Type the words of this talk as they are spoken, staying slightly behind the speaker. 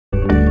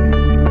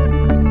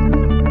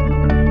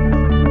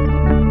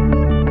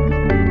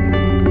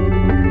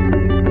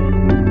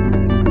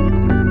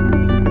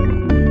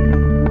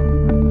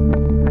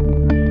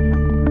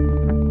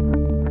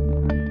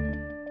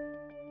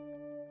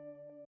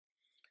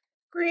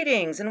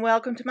Greetings and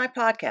welcome to my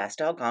podcast,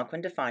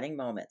 Algonquin Defining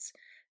Moments.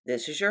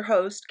 This is your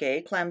host,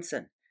 Gay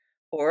Clemson,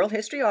 oral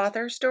history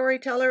author,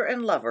 storyteller,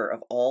 and lover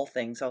of all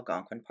things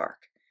Algonquin Park.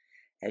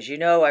 As you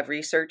know, I've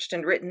researched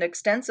and written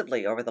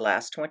extensively over the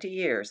last 20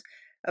 years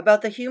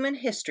about the human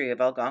history of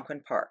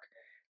Algonquin Park,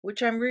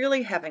 which I'm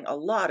really having a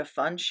lot of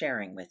fun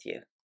sharing with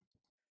you.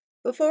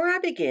 Before I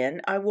begin,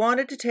 I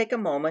wanted to take a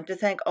moment to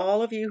thank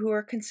all of you who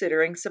are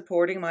considering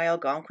supporting my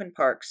Algonquin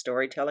Park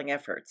storytelling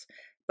efforts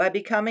by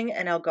becoming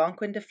an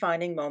Algonquin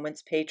Defining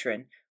Moments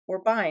patron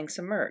or buying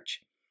some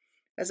merch.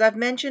 As I've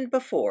mentioned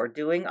before,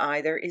 doing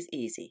either is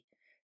easy.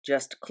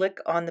 Just click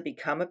on the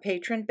Become a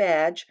Patron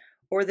badge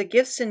or the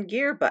Gifts and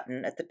Gear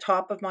button at the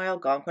top of my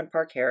Algonquin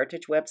Park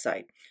Heritage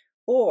website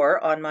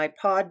or on my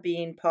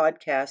Podbean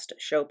podcast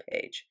show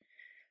page.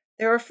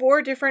 There are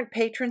 4 different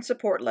patron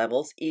support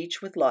levels,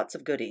 each with lots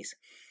of goodies.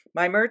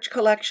 My merch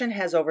collection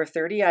has over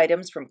 30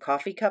 items from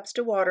coffee cups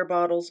to water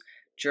bottles,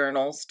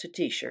 journals to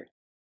t-shirts.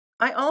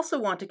 I also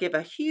want to give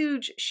a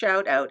huge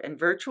shout out and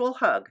virtual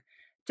hug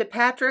to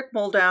Patrick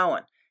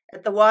Moldowan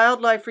at the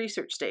Wildlife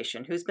Research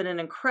Station, who's been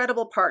an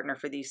incredible partner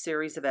for these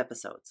series of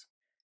episodes.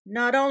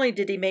 Not only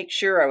did he make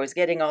sure I was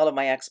getting all of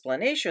my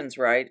explanations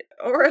right,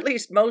 or at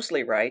least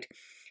mostly right,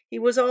 he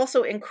was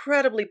also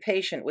incredibly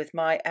patient with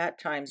my, at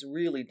times,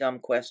 really dumb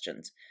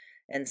questions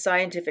and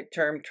scientific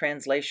term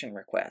translation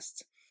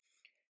requests.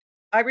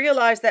 I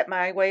realize that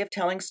my way of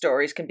telling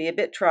stories can be a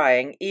bit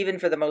trying, even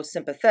for the most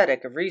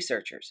sympathetic of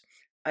researchers.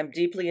 I'm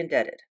deeply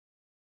indebted.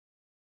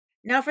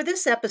 Now, for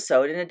this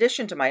episode, in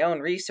addition to my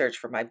own research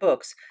for my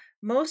books,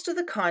 most of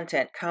the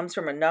content comes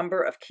from a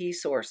number of key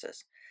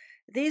sources.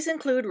 These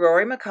include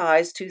Rory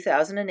Mackay's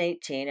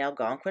 2018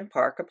 Algonquin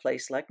Park, A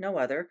Place Like No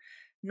Other,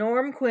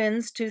 Norm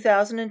Quinn's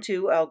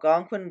 2002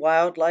 Algonquin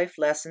Wildlife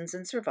Lessons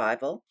in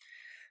Survival,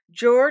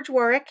 George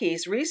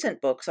Warecki's recent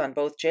books on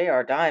both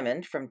J.R.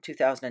 Diamond from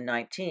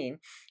 2019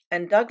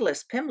 and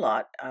Douglas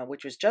Pimlott,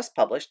 which was just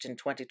published in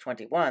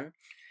 2021,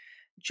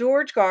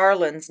 George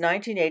Garland's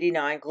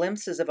 1989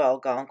 Glimpses of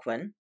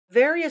Algonquin,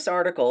 various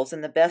articles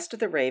in the Best of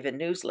the Raven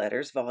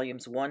newsletters,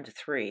 volumes 1 to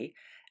 3,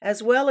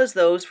 as well as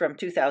those from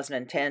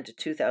 2010 to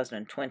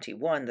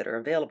 2021 that are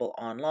available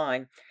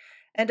online,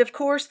 and of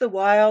course the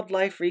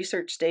Wildlife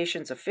Research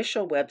Station's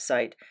official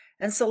website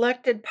and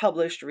selected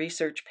published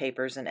research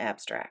papers and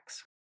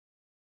abstracts.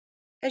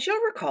 As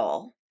you'll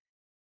recall,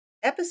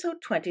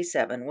 episode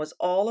 27 was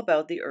all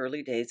about the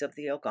early days of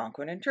the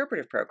Algonquin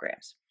interpretive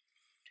programs.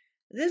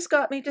 This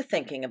got me to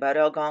thinking about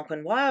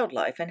Algonquin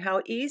wildlife and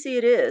how easy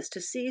it is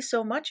to see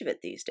so much of it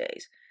these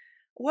days,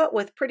 what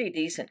with pretty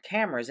decent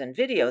cameras and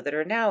video that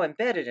are now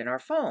embedded in our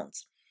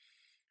phones.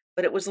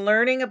 But it was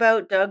learning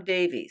about Doug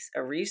Davies,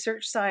 a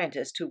research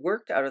scientist who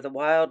worked out of the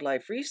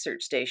Wildlife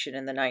Research Station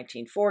in the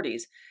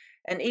 1940s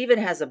and even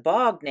has a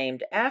bog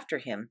named after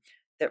him,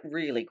 that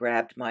really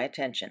grabbed my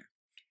attention.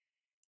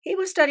 He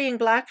was studying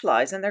black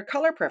flies and their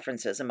color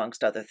preferences,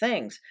 amongst other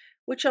things,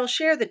 which I'll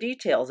share the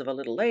details of a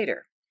little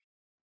later.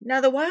 Now,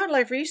 the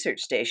Wildlife Research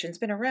Station's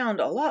been around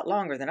a lot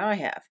longer than I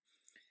have,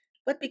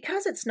 but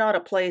because it's not a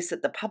place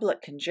that the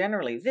public can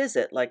generally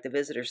visit, like the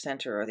Visitor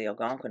Center or the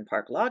Algonquin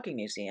Park Logging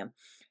Museum,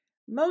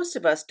 most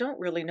of us don't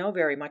really know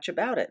very much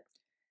about it.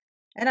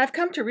 And I've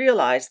come to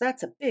realize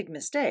that's a big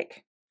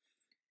mistake.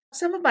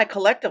 Some of my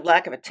collective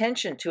lack of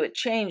attention to it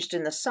changed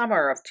in the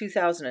summer of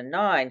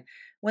 2009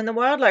 when the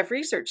Wildlife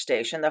Research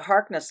Station, the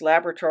Harkness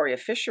Laboratory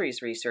of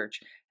Fisheries Research,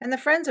 and the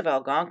Friends of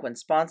Algonquin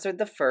sponsored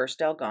the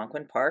first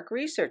Algonquin Park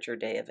Researcher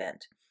Day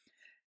event.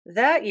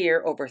 That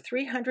year, over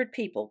 300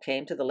 people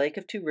came to the Lake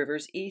of Two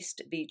Rivers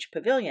East Beach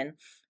Pavilion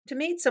to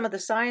meet some of the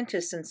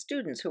scientists and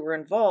students who were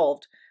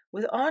involved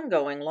with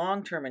ongoing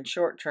long-term and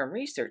short-term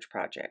research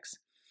projects.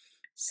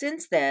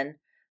 Since then,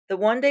 the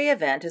one-day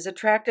event has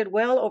attracted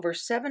well over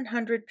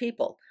 700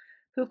 people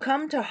who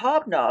come to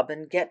hobnob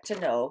and get to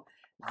know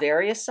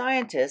various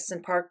scientists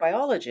and park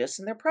biologists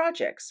and their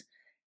projects,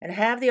 and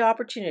have the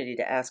opportunity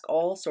to ask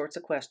all sorts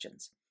of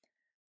questions.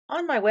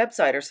 On my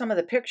website are some of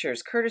the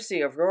pictures, courtesy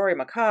of Rory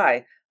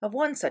Mackay, of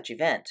one such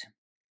event.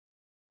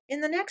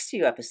 In the next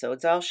few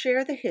episodes, I'll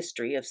share the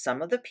history of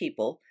some of the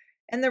people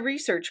and the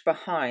research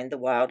behind the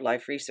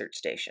Wildlife Research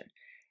Station,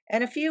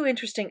 and a few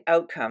interesting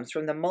outcomes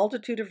from the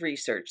multitude of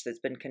research that's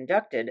been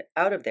conducted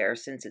out of there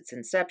since its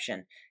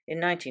inception in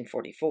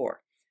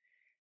 1944.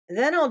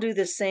 Then I'll do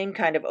the same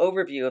kind of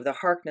overview of the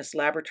Harkness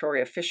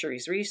Laboratory of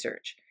Fisheries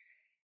Research.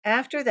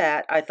 After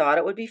that, I thought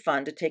it would be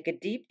fun to take a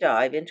deep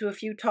dive into a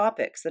few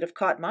topics that have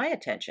caught my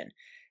attention,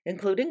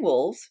 including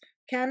wolves,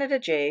 Canada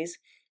jays,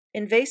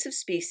 invasive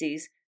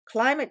species,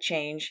 climate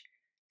change,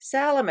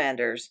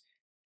 salamanders,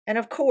 and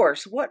of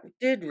course, what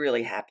did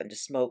really happen to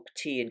Smoke,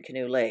 Tea, and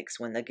Canoe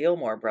Lakes when the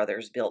Gilmore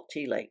brothers built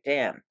Tea Lake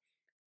Dam.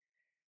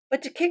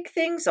 But to kick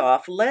things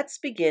off, let's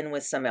begin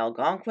with some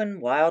Algonquin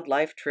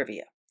wildlife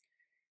trivia,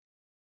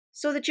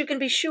 so that you can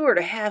be sure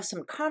to have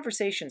some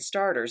conversation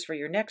starters for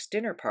your next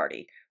dinner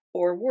party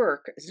or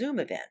work Zoom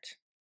event.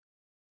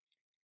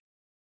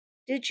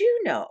 Did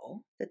you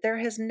know that there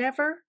has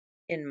never,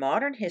 in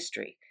modern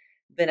history,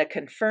 been a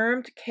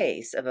confirmed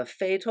case of a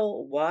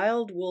fatal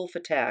wild wolf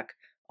attack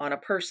on a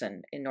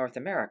person in North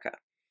America.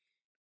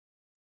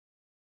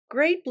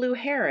 Great blue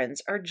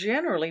herons are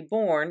generally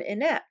born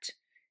inept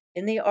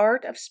in the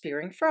art of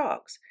spearing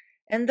frogs,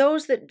 and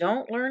those that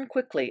don't learn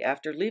quickly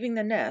after leaving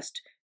the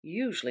nest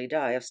usually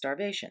die of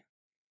starvation.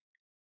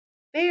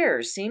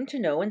 Bears seem to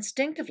know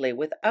instinctively,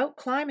 without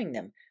climbing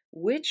them,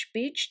 which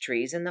beech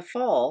trees in the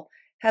fall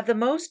have the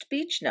most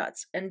beech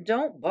nuts and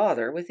don't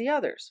bother with the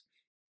others.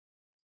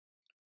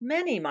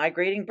 Many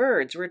migrating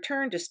birds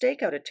return to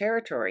stake out a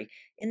territory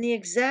in the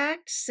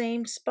exact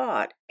same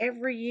spot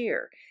every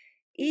year,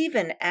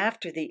 even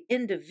after the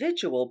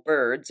individual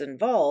birds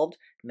involved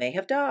may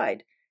have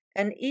died,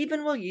 and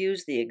even will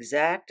use the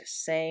exact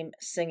same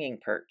singing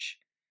perch.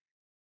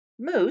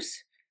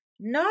 Moose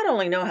not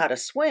only know how to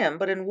swim,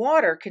 but in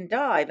water can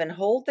dive and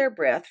hold their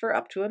breath for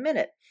up to a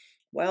minute,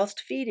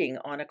 whilst feeding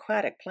on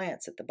aquatic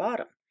plants at the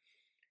bottom.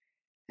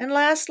 And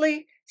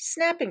lastly,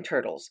 snapping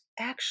turtles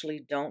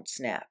actually don't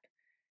snap.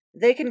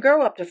 They can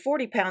grow up to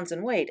 40 pounds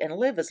in weight and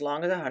live as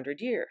long as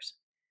 100 years.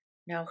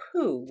 Now,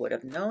 who would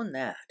have known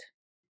that?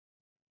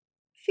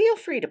 Feel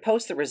free to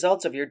post the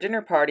results of your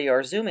dinner party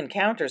or Zoom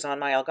encounters on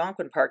my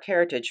Algonquin Park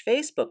Heritage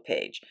Facebook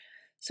page,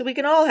 so we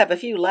can all have a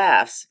few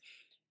laughs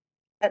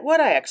at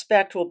what I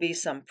expect will be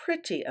some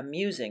pretty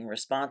amusing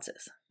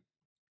responses.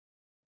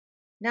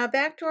 Now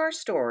back to our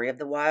story of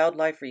the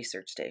Wildlife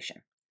Research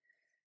Station.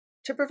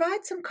 To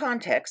provide some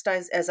context,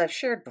 as I've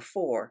shared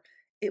before,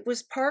 it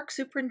was Park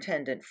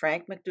Superintendent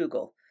Frank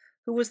McDougall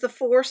who was the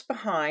force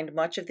behind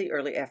much of the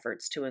early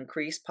efforts to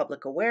increase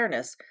public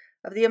awareness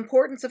of the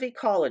importance of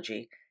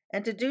ecology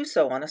and to do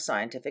so on a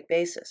scientific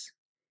basis.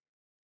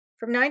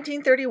 From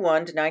 1931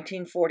 to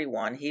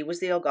 1941, he was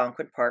the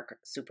Algonquin Park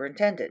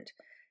Superintendent,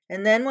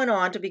 and then went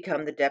on to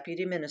become the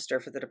Deputy Minister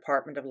for the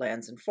Department of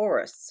Lands and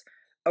Forests,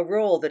 a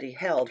role that he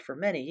held for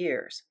many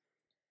years.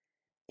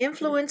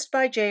 Influenced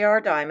by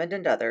J.R. Diamond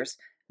and others,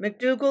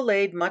 McDougall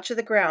laid much of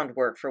the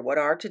groundwork for what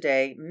are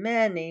today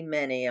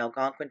many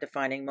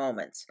Algonquin-defining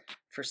moments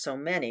for so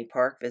many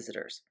park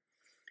visitors.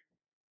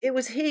 It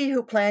was he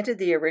who planted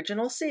the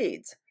original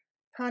seeds,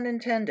 pun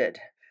intended,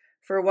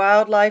 for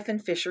wildlife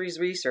and fisheries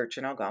research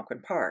in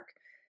Algonquin Park.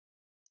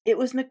 It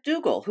was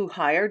McDougall who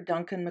hired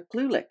Duncan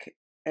McClulick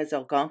as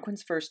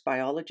Algonquin's first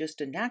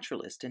biologist and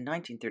naturalist in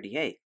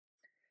 1938.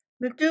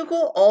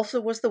 McDougall also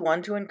was the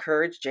one to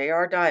encourage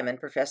J.R. Diamond,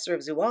 professor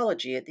of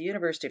zoology at the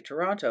University of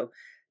Toronto,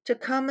 to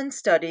come and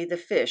study the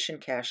fish in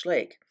Cache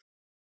Lake.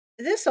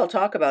 This I'll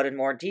talk about in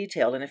more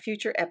detail in a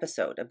future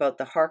episode about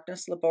the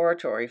Harkness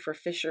Laboratory for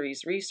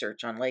Fisheries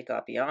Research on Lake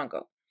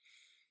Opeongo.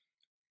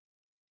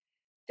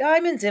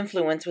 Diamond's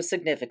influence was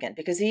significant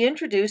because he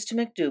introduced to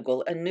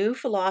McDougall a new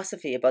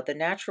philosophy about the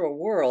natural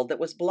world that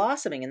was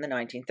blossoming in the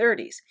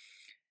 1930s.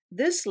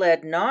 This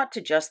led not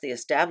to just the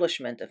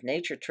establishment of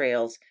nature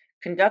trails,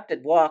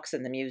 conducted walks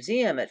in the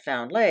museum at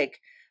Found Lake,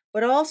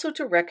 but also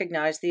to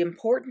recognize the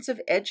importance of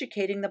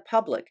educating the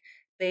public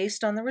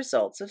based on the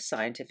results of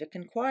scientific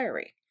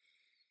inquiry.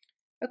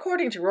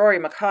 According to Rory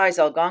Mackay's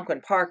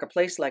Algonquin Park, A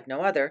Place Like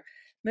No Other,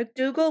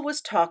 McDougall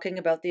was talking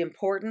about the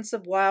importance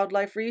of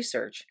wildlife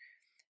research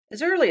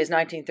as early as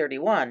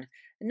 1931,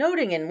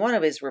 noting in one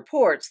of his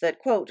reports that,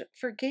 quote,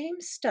 "For game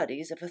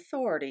studies of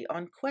authority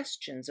on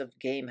questions of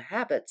game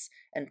habits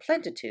and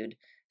plentitude,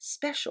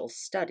 special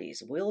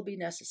studies will be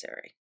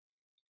necessary."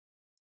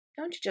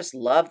 Don't you just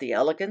love the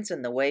elegance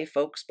in the way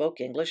folks spoke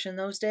English in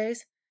those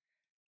days?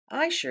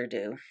 I sure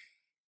do.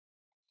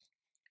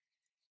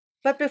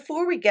 But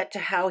before we get to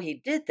how he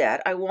did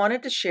that, I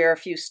wanted to share a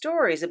few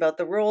stories about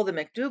the role that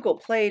McDougall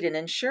played in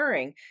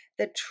ensuring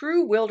that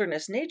true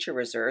wilderness nature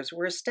reserves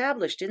were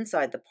established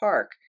inside the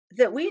park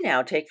that we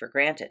now take for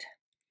granted.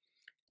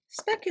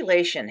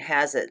 Speculation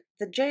has it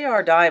that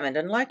J.R. Diamond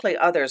and likely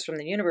others from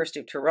the University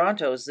of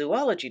Toronto's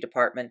zoology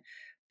department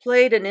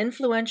played an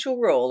influential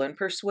role in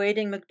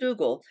persuading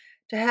McDougall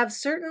to have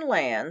certain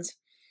lands,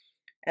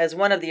 as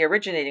one of the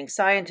originating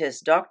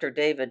scientists, Dr.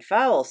 David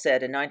Fowle,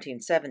 said in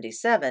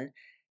 1977,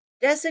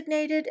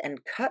 designated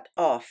and cut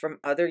off from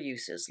other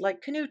uses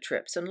like canoe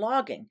trips and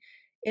logging,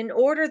 in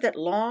order that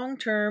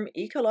long-term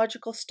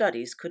ecological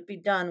studies could be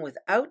done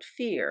without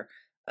fear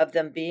of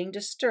them being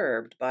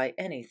disturbed by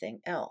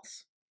anything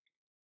else.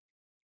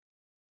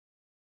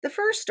 The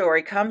first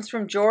story comes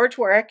from George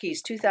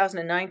Warecki's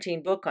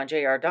 2019 book on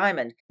J.R.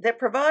 Diamond that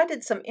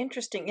provided some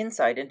interesting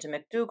insight into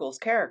McDougall's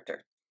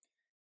character.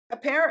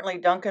 Apparently,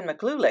 Duncan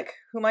McClulick,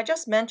 whom I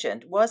just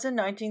mentioned, was in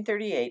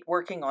 1938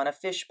 working on a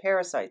fish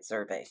parasite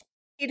survey.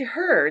 He'd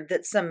heard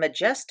that some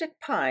majestic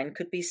pine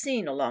could be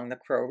seen along the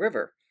Crow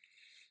River.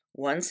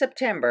 One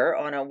September,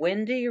 on a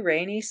windy,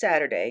 rainy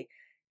Saturday,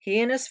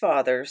 he and his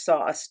father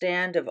saw a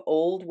stand of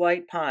old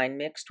white pine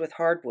mixed with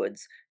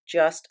hardwoods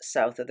just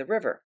south of the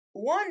river.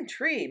 One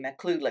tree,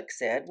 McClulick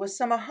said, was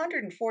some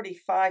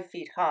 145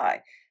 feet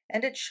high,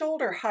 and its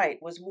shoulder height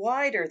was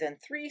wider than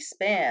 3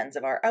 spans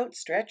of our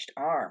outstretched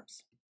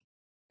arms.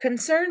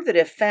 Concerned that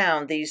if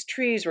found, these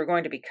trees were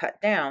going to be cut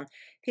down,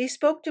 he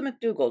spoke to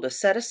McDougall to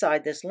set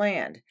aside this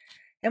land,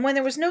 and when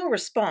there was no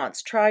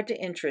response, tried to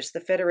interest the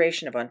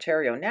Federation of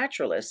Ontario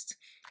Naturalists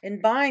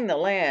in buying the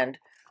land,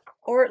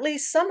 or at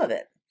least some of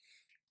it,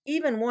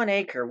 Even 1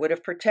 acre would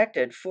have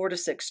protected 4 to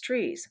 6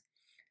 trees.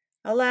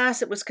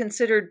 Alas, it was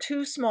considered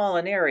too small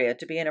an area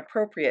to be an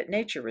appropriate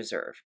nature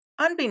reserve.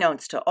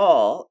 Unbeknownst to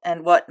all,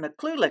 and what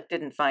McClulick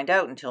didn't find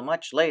out until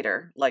much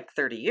later, like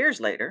 30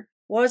 years later,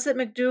 was that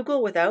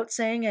MacDougall, without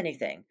saying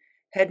anything,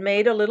 had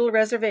made a little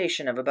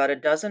reservation of about a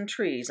dozen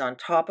trees on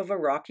top of a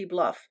rocky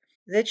bluff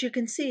that you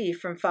can see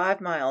from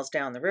 5 miles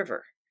down the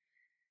river.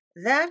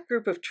 That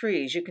group of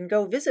trees you can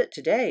go visit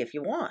today if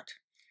you want.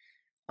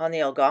 On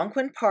the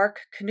Algonquin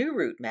Park canoe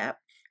route map,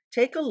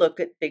 take a look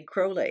at Big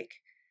Crow Lake,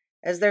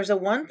 as there's a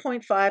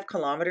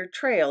 1.5-kilometer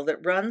trail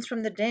that runs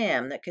from the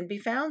dam that can be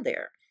found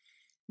there.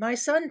 My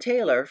son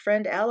Taylor,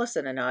 friend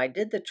Allison, and I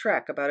did the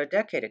trek about a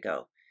decade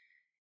ago.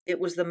 It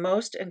was the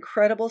most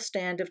incredible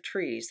stand of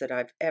trees that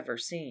I've ever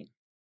seen.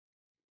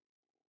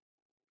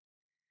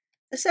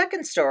 The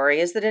second story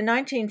is that in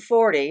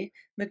 1940,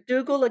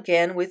 MacDougall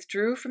again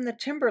withdrew from the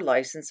timber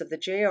license of the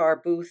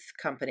J.R. Booth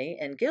Company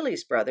and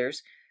Gillies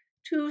Brothers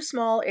 2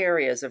 small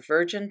areas of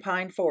virgin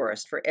pine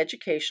forest for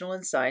educational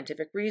and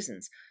scientific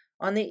reasons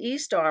on the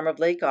east arm of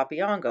Lake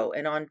Opeongo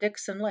and on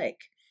Dixon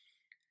Lake.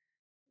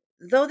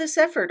 Though this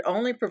effort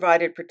only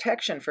provided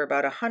protection for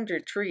about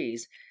 100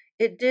 trees,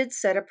 it did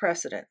set a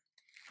precedent.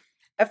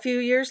 A few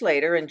years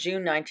later, in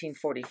June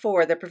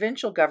 1944, the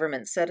provincial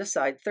government set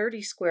aside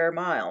 30 square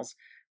miles,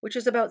 which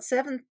is about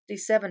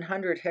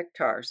 7,700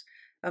 hectares,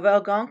 of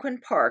Algonquin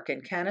Park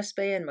in Canas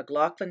Bay and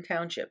McLaughlin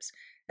townships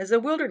as a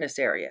wilderness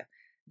area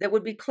that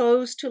would be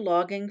closed to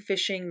logging,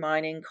 fishing,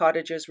 mining,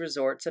 cottages,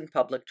 resorts, and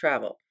public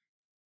travel.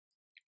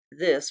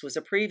 This was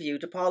a preview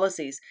to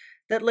policies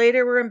that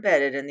later were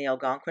embedded in the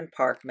Algonquin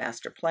Park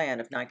Master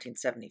Plan of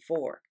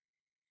 1974.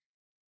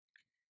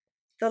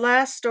 The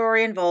last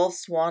story involves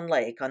Swan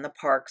Lake on the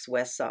park's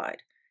west side.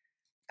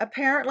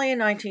 Apparently in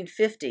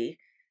 1950,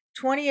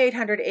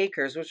 2,800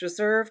 acres was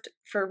reserved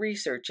for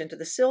research into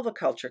the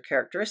silviculture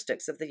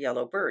characteristics of the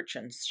yellow birch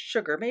and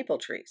sugar maple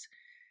trees.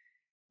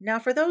 Now,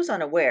 for those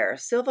unaware,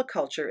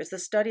 silviculture is the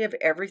study of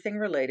everything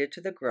related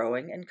to the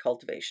growing and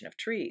cultivation of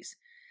trees.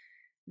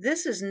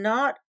 This is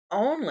not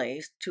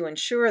only to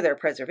ensure their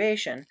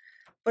preservation,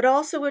 but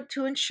also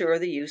to ensure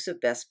the use of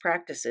best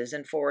practices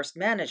in forest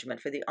management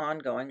for the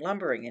ongoing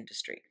lumbering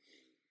industry.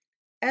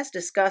 As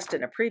discussed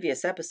in a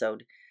previous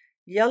episode,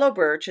 yellow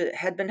birch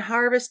had been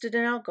harvested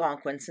in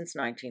Algonquin since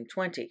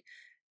 1920,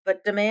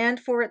 but demand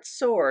for it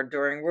soared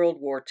during World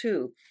War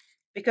II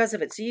because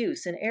of its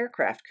use in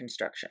aircraft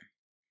construction.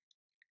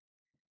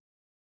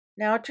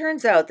 Now, it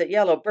turns out that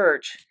yellow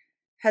birch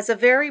has a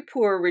very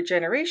poor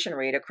regeneration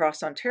rate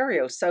across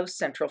Ontario's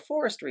south-central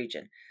forest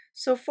region,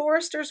 so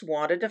foresters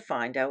wanted to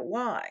find out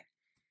why.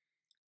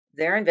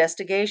 Their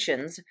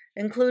investigations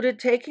included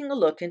taking a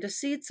look into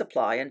seed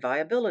supply and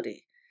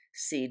viability,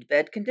 seed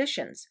bed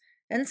conditions,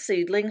 and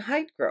seedling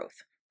height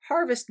growth,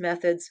 harvest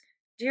methods,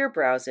 deer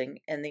browsing,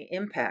 and the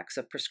impacts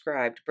of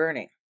prescribed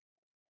burning.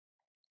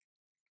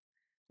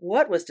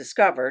 What was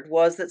discovered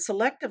was that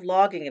selective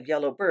logging of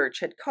yellow birch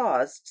had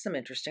caused some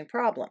interesting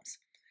problems.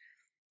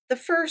 The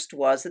first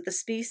was that the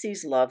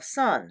species love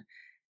sun,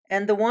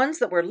 and the ones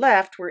that were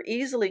left were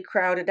easily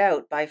crowded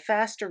out by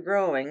faster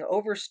growing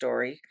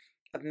overstory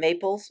of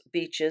maples,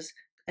 beeches,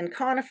 and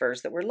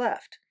conifers that were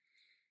left.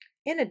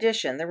 In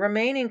addition, the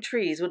remaining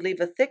trees would leave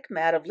a thick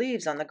mat of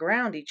leaves on the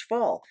ground each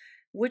fall,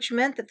 which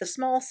meant that the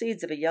small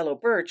seeds of a yellow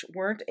birch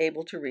weren't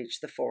able to reach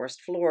the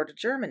forest floor to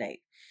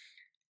germinate.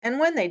 And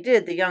when they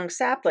did, the young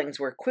saplings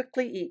were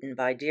quickly eaten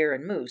by deer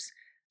and moose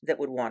that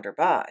would wander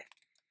by.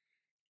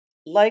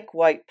 Like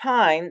white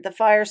pine, the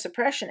fire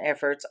suppression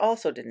efforts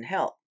also didn't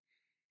help.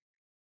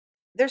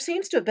 There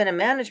seems to have been a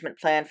management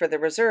plan for the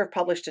reserve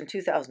published in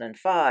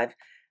 2005,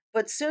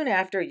 but soon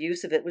after,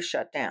 use of it was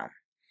shut down.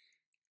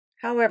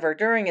 However,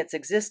 during its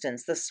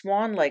existence, the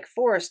Swan Lake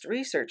Forest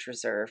Research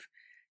Reserve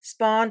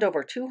spawned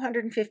over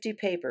 250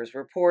 papers,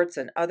 reports,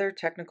 and other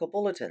technical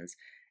bulletins,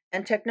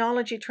 and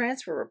technology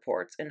transfer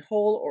reports in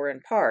whole or in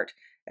part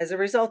as a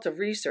result of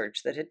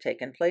research that had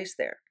taken place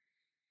there.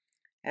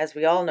 As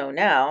we all know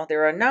now,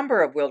 there are a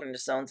number of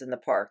wilderness zones in the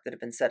park that have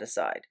been set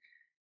aside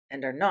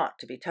and are not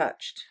to be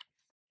touched.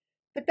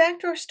 But back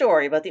to our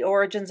story about the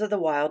origins of the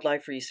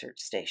Wildlife Research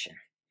Station.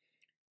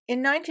 In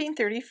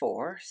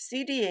 1934,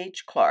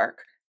 C.D.H.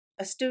 Clark,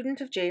 a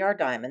student of J.R.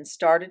 Diamond,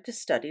 started to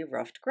study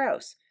ruffed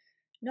grouse,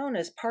 known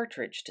as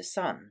partridge to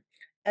some,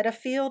 at a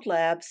field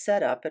lab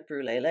set up at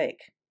Brûlé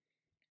Lake.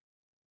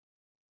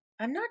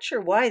 I'm not sure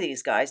why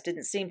these guys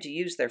didn't seem to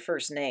use their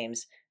first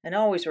names and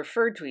always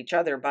referred to each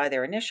other by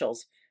their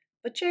initials,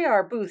 but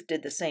J.R. Booth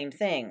did the same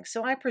thing,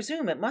 so I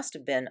presume it must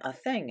have been a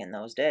thing in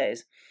those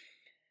days.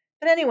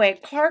 But anyway,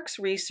 Clark's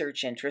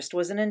research interest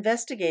was in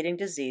investigating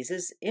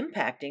diseases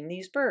impacting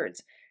these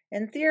birds,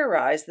 and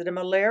theorized that a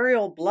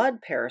malarial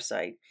blood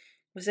parasite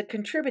was a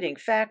contributing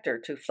factor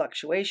to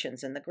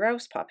fluctuations in the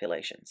grouse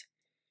populations.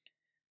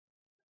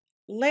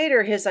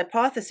 Later, his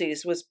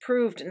hypothesis was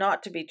proved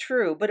not to be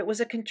true, but it was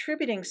a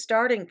contributing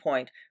starting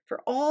point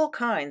for all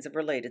kinds of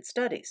related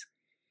studies.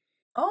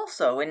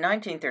 Also, in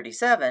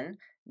 1937,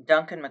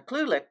 Duncan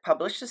McClulick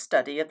published a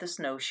study of the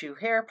snowshoe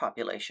hare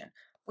population,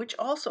 which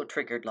also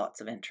triggered lots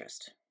of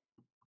interest.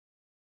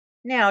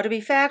 Now, to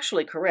be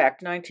factually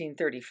correct,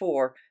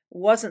 1934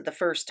 wasn't the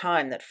first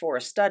time that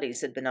forest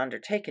studies had been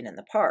undertaken in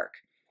the park.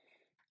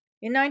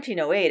 In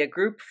 1908, a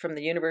group from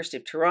the University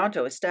of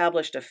Toronto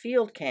established a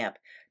field camp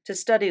to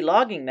study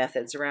logging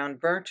methods around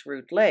Burnt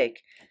Root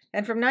Lake,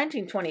 and from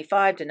 1925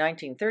 to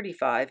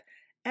 1935,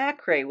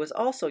 ACRE was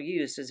also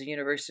used as a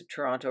University of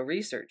Toronto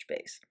research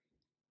base.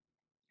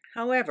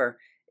 However,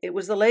 it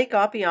was the Lake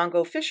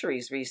Opeongo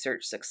fisheries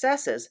research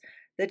successes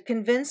that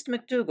convinced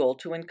McDougall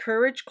to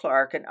encourage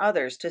Clark and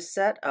others to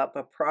set up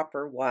a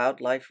proper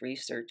wildlife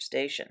research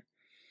station.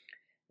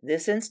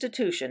 This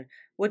institution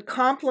would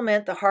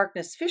complement the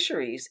Harkness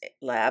Fisheries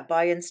Lab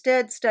by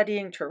instead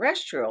studying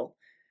terrestrial,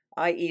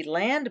 i.e.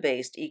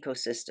 land-based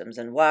ecosystems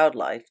and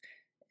wildlife,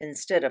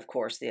 instead, of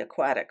course, the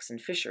aquatics and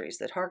fisheries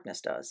that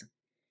Harkness does.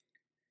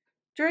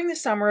 During the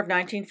summer of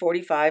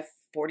 1945-46,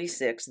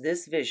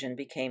 this vision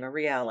became a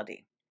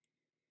reality.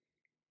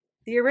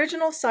 The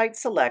original site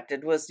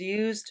selected was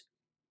used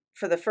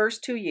for the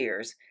first 2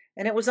 years,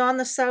 and it was on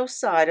the south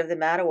side of the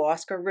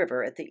Madawaska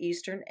River at the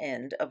eastern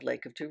end of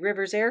Lake of Two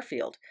Rivers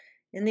Airfield,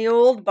 in the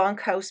old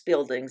bunkhouse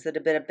buildings that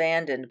had been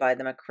abandoned by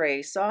the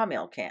McCrae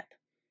sawmill camp.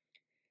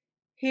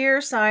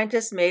 Here,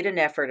 scientists made an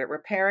effort at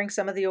repairing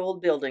some of the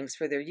old buildings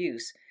for their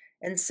use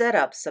and set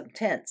up some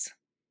tents.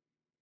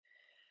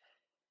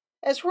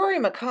 As Rory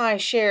Mackay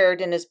shared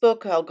in his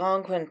book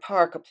Algonquin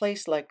Park, A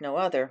Place Like No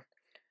Other,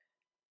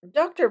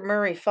 Dr.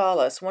 Murray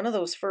Fallis, one of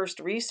those first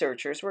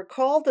researchers,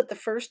 recalled that the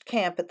first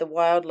camp at the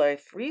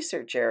wildlife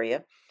research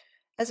area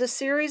as a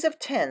series of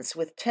tents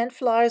with tent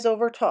flies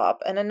over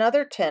top, and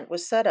another tent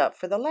was set up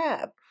for the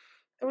lab.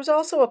 There was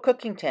also a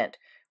cooking tent,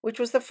 which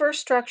was the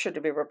first structure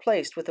to be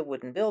replaced with a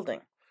wooden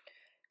building.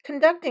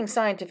 Conducting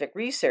scientific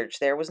research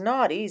there was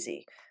not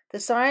easy.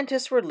 The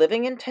scientists were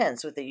living in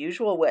tents with the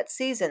usual wet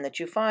season that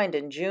you find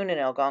in June in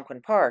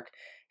Algonquin Park,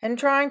 and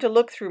trying to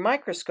look through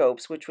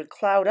microscopes which would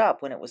cloud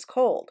up when it was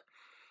cold.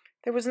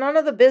 There was none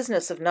of the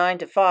business of 9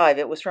 to 5.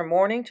 It was from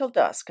morning till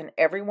dusk, and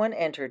everyone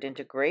entered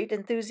into great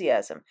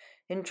enthusiasm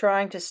in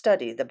trying to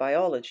study the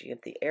biology of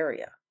the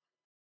area.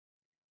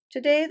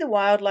 Today, the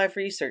Wildlife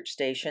Research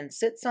Station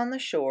sits on the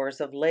shores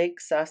of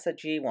Lake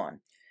Saskatchewan,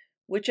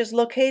 which is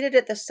located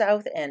at the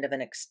south end of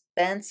an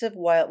expansive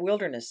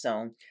wilderness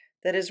zone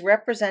that is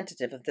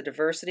representative of the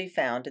diversity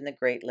found in the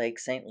Great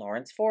Lakes St.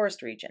 Lawrence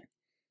Forest region.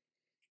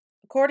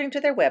 According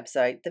to their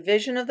website, the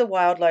vision of the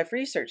Wildlife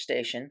Research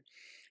Station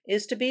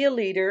is to be a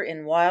leader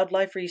in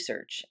wildlife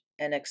research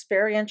and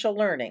experiential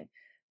learning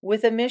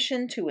with a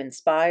mission to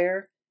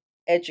inspire,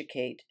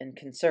 educate, and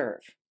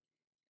conserve.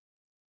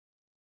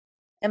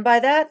 And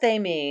by that they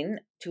mean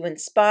to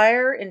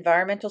inspire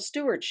environmental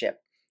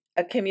stewardship,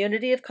 a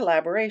community of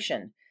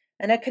collaboration,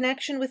 and a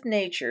connection with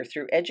nature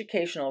through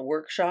educational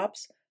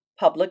workshops,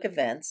 public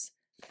events,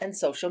 and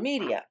social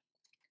media.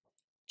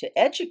 To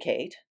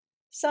educate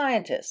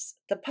scientists,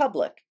 the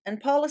public,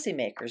 and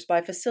policymakers by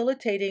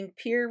facilitating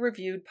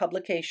peer-reviewed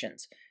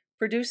publications,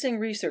 producing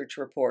research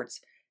reports,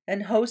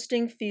 and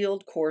hosting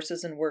field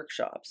courses and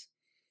workshops.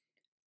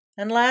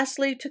 And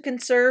lastly, to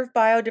conserve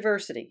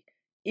biodiversity,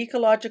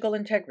 ecological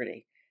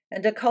integrity,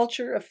 and a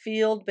culture of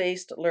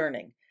field-based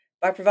learning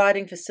by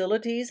providing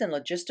facilities and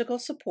logistical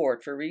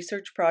support for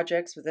research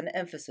projects with an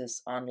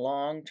emphasis on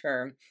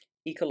long-term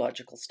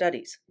ecological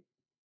studies.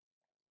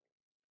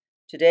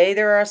 Today,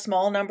 there are a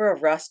small number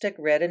of rustic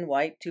red and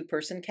white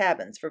two-person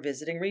cabins for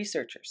visiting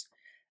researchers,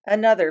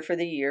 another for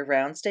the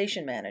year-round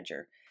station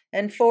manager,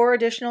 and 4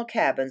 additional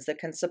cabins that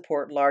can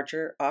support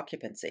larger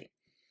occupancy.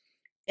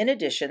 In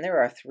addition, there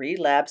are 3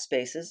 lab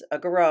spaces, a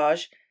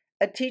garage,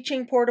 a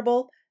teaching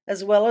portable,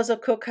 as well as a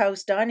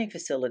cookhouse dining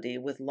facility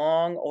with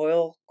long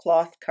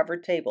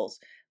oilcloth-covered tables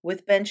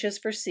with benches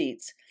for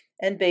seats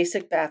and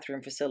basic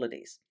bathroom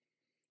facilities.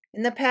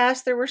 In the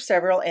past, there were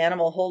several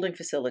animal holding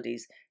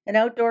facilities and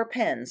outdoor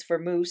pens for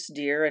moose,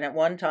 deer, and at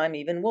one time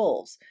even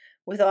wolves,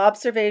 with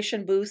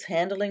observation booths,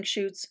 handling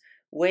chutes,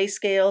 weigh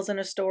scales, and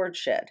a storage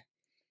shed.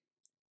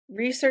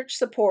 Research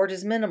support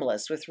is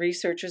minimalist, with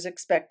researchers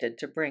expected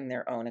to bring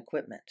their own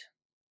equipment.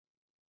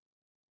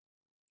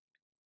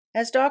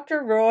 As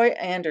Dr. Roy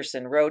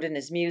Anderson wrote in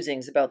his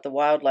musings about the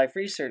Wildlife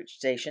Research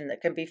Station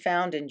that can be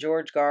found in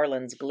George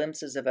Garland's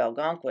Glimpses of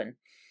Algonquin,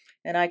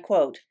 and I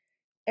quote,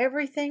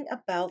 "Everything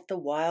about the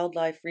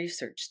Wildlife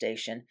Research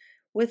Station,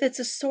 with its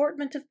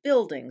assortment of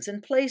buildings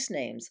and place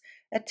names,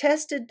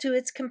 attested to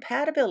its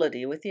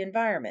compatibility with the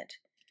environment.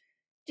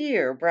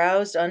 Deer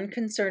browsed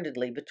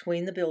unconcernedly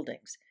between the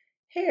buildings.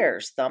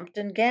 Hares thumped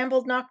and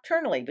gambled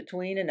nocturnally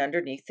between and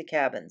underneath the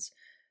cabins.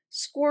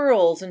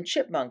 Squirrels and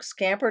chipmunks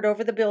scampered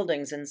over the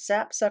buildings, and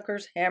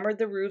sapsuckers hammered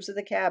the roofs of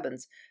the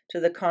cabins to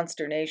the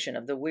consternation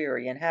of the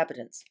weary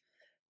inhabitants.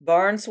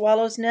 Barn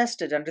swallows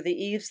nested under the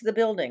eaves of the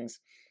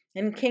buildings,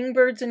 and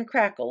kingbirds and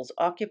crackles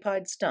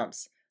occupied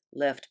stumps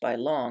left by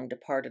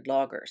long-departed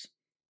loggers."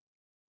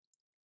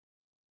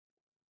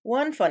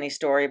 One funny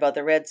story about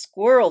the red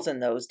squirrels in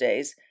those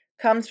days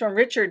comes from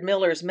Richard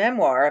Miller's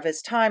memoir of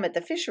his time at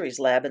the Fisheries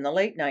Lab in the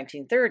late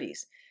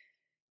 1930s.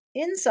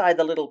 Inside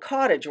the little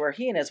cottage where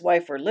he and his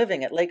wife were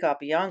living at Lake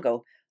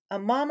Opeongo, A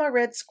mama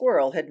red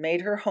squirrel had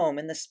made her home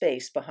in the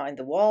space behind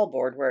the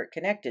wallboard where it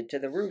connected to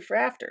the roof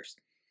rafters.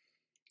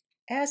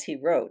 As he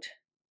wrote,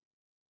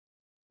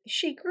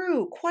 "She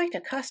grew quite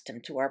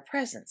accustomed to our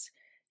presence,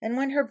 and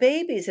when her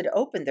babies had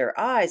opened their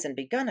eyes and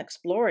begun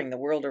exploring the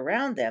world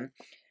around them,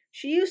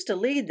 she used to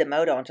lead them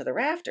out onto the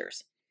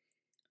rafters.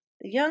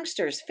 The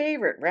youngsters'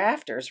 favorite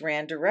rafters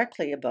ran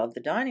directly above the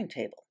dining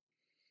table.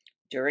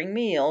 During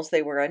meals,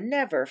 they were a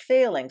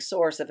never-failing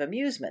source of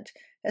amusement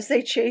as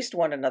they chased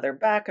one another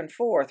back and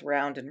forth,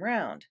 round and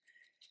round.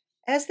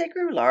 As they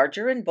grew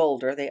larger and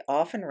bolder, they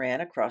often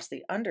ran across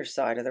the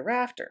underside of the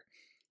rafter,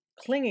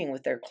 clinging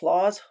with their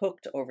claws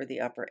hooked over the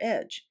upper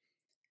edge.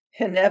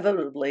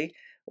 Inevitably,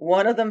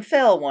 one of them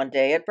fell one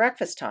day at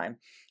breakfast time,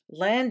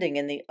 landing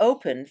in the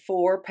open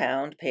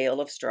 4-pound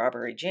pail of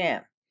strawberry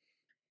jam.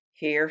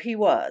 Here he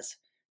was,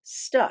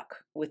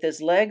 stuck, with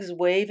his legs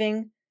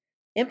waving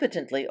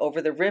impotently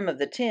over the rim of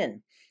the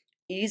tin,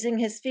 easing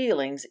his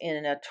feelings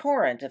in a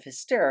torrent of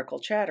hysterical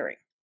chattering.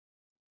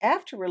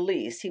 After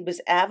release, he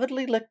was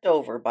avidly licked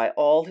over by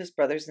all his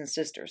brothers and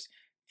sisters,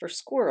 for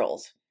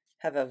squirrels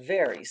have a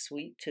very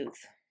sweet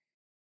tooth."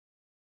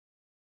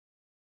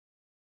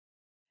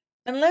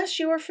 Unless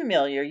you are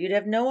familiar, you'd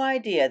have no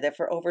idea that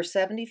for over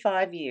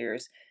 75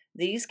 years,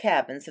 these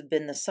cabins have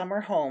been the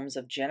summer homes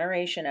of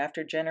generation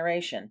after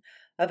generation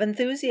of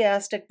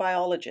enthusiastic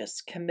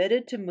biologists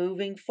committed to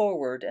moving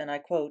forward, and I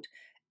quote,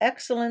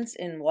 "excellence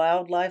in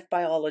wildlife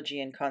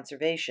biology and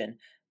conservation,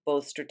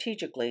 both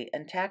strategically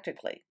and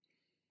tactically."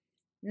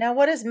 Now,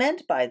 what is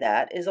meant by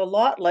that is a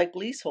lot like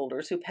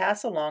leaseholders who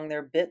pass along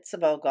their bits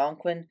of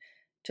Algonquin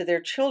to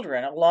their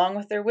children along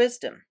with their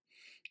wisdom,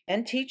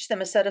 and teach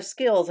them a set of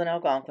skills and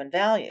Algonquin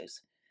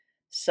values.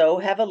 So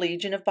have a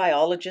legion of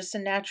biologists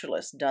and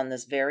naturalists done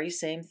this very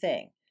same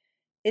thing.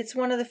 It's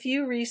one of the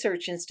few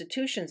research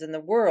institutions in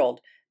the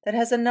world that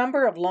has a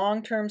number of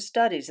long-term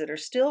studies that are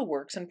still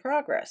works in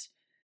progress.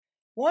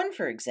 One,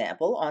 for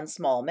example, on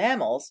small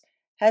mammals,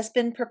 has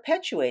been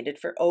perpetuated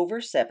for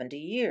over 70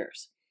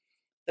 years.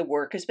 The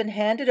work has been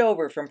handed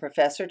over from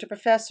professor to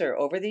professor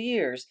over the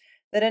years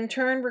that in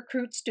turn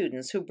recruit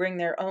students who bring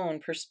their own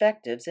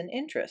perspectives and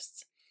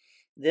interests.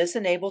 This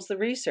enables the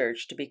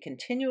research to be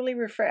continually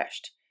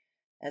refreshed,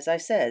 as I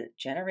said,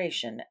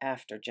 generation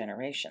after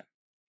generation.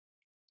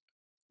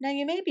 Now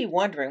you may be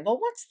wondering, well,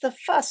 what's the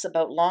fuss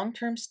about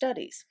long-term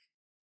studies?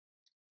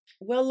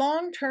 Well,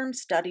 long-term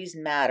studies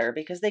matter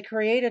because they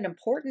create an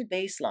important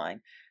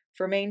baseline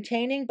for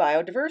maintaining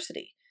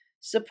biodiversity,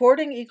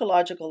 supporting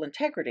ecological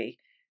integrity,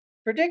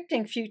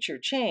 predicting future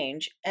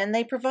change, and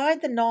they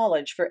provide the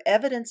knowledge for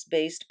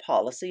evidence-based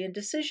policy and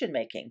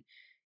decision-making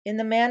in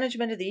the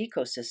management of the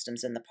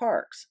ecosystems in the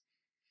parks.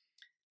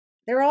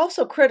 They're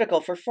also critical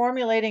for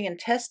formulating and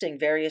testing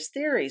various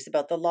theories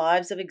about the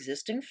lives of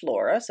existing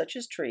flora, such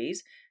as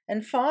trees,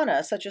 and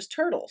fauna, such as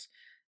turtles,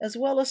 as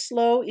well as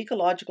slow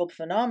ecological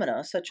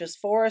phenomena, such as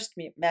forest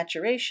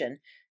maturation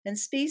and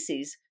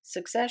species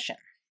succession.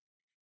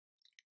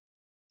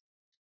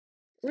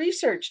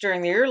 Research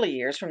during the early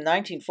years from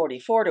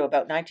 1944 to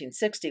about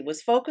 1960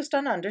 was focused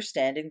on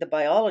understanding the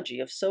biology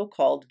of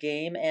so-called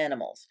game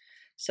animals,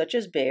 such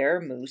as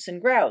bear, moose, and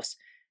grouse,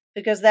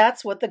 because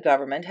that's what the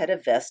government had a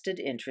vested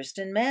interest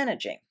in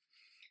managing.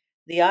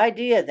 The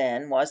idea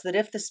then was that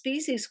if the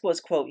species was,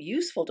 quote,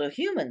 useful to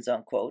humans,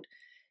 unquote,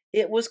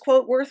 it was,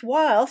 quote,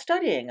 worthwhile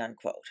studying,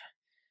 unquote.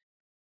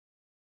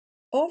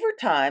 Over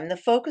time, the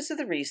focus of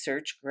the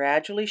research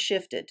gradually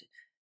shifted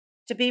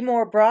to be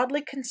more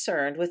broadly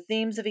concerned with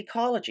themes of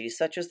ecology,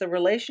 such as the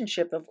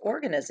relationship of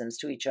organisms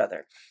to each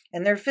other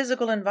and their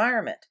physical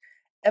environment,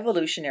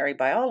 evolutionary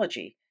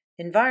biology,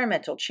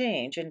 environmental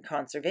change, and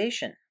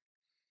conservation.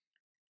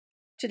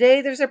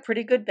 Today, there's a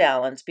pretty good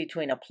balance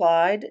between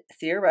applied,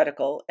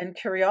 theoretical, and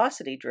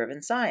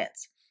curiosity-driven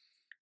science.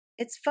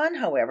 It's fun,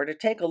 however, to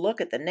take a look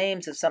at the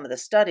names of some of the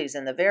studies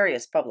in the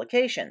various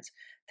publications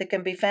that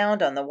can be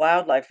found on the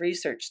Wildlife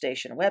Research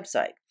Station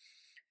website.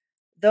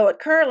 Though it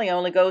currently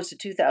only goes to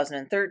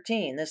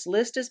 2013, this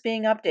list is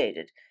being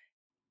updated.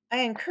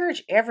 I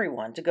encourage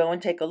everyone to go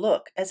and take a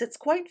look, as it's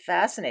quite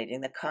fascinating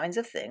the kinds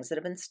of things that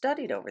have been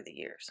studied over the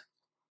years.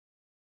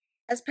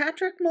 As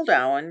Patrick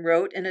Muldowen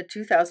wrote in a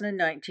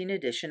 2019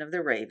 edition of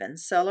The Raven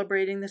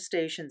celebrating the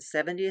station's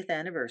 70th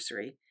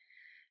anniversary,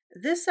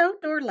 this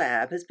outdoor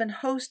lab has been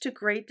host to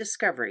great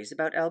discoveries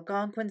about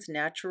Algonquin's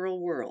natural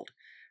world,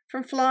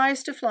 from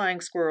flies to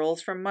flying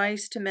squirrels, from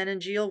mice to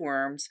meningeal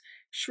worms,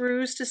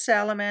 shrews to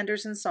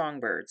salamanders and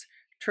songbirds,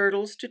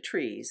 turtles to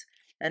trees,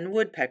 and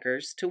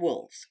woodpeckers to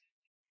wolves.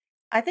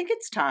 I think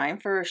it's time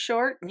for a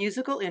short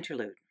musical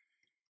interlude.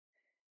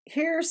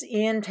 Here's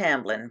Ian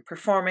Tamblyn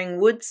performing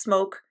Wood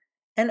Smoke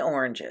and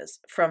Oranges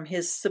from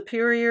his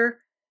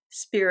Superior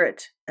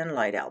Spirit and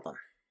Light album.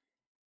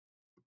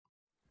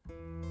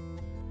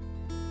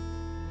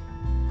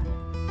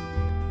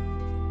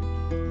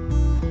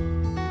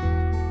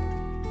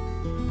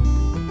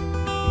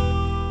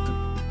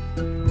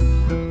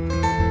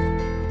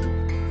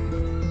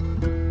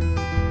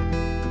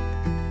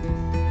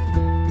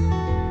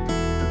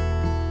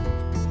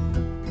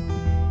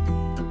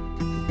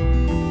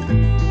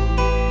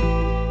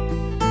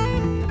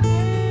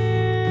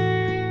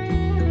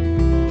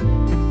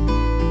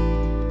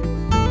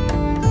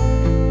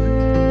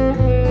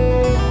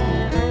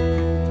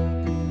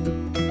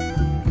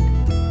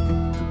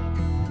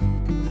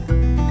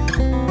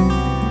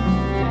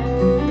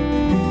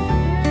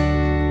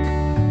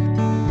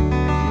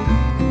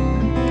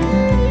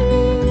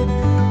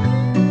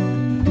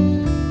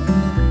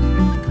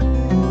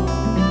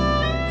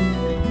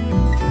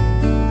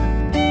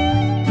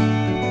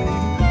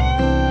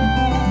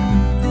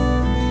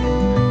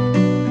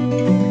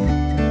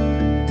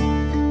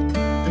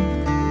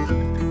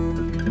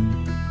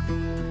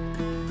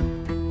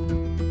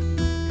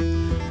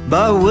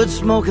 by wood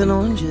smoking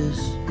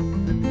oranges,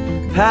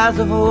 path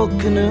of old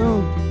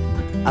canoe,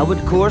 I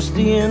would course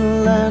the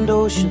inland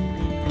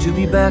ocean to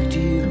be back to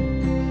you.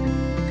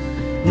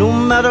 No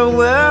matter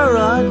where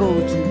I go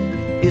to,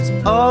 it's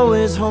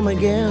always home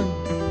again,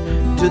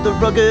 to the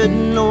rugged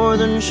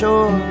northern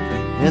shore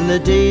and the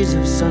days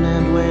of sun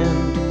and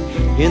wind.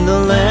 In the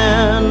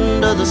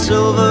land of the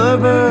silver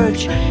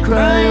birch,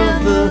 cry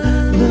of the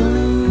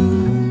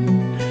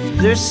loon.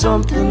 There's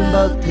something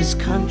about this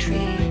country,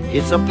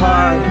 it's a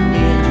part of me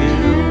and you.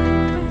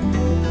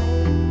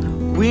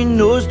 We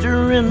nosed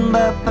her in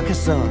by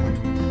Bacassaw,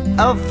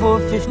 out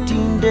for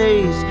 15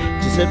 days,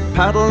 to set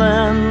paddle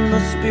and the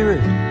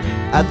spirit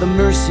at the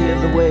mercy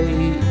of the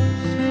waves.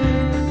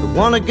 The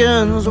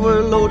Wannagans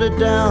were loaded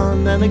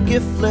down and a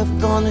gift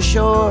left on the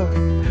shore,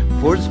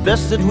 for it's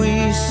best that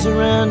we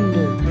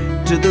surrender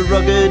to the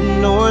rugged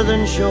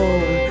northern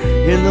shore.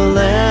 In the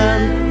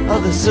land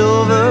of the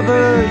silver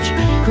birch,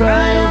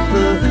 cry of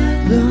the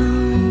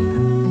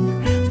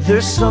loon.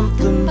 There's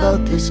something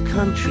about this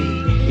country,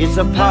 it's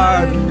a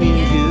part of me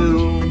and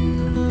you.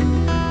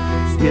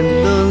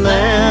 In the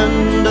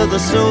land of the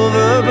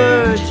silver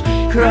birch,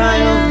 cry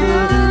of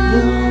the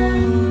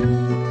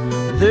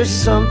loon. There's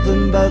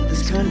something about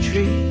this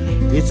country,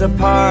 it's a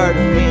part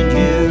of me and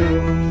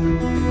you.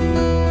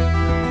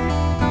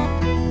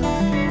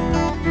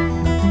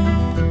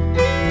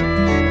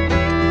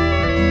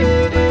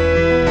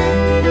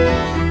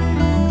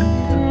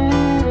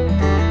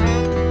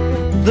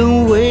 The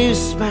waves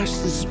smash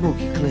the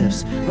smoky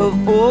cliffs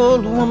of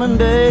Old Woman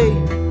Bay,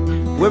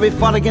 where we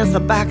fought against the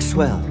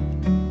backswell,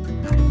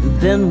 and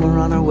then we're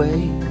on our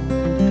way.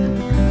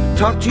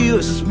 Talk to you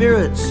of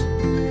spirits,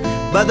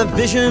 by the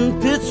vision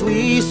pits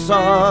we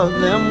saw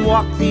them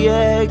walk the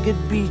agate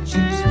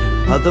beaches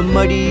of the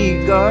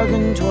mighty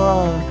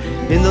Gargantua.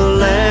 In the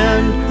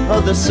land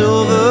of the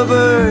silver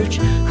birch,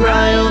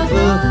 cry of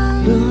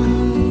the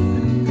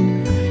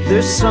loon.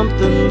 There's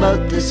something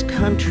about this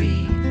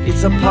country,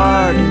 it's a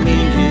part of me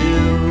and you.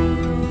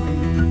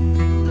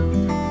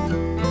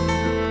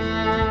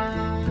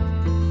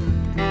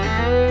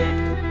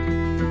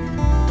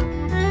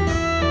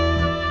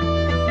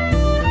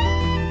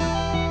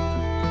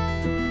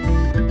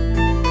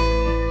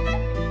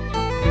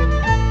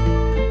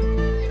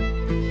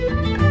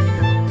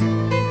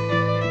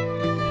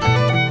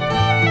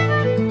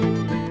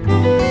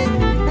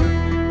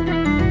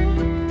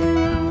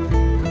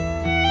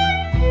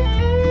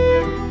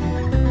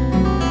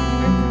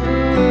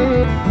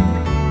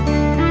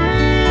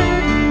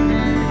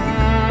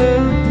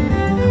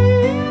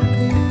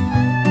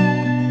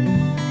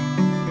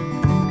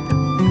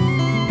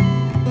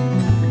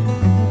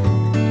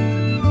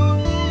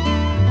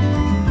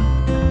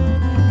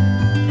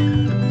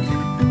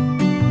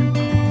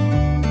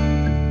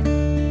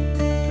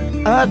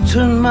 I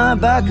turned my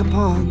back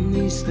upon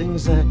these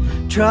things I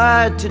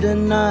tried to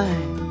deny,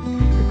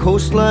 the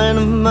coastline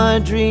of my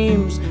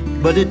dreams,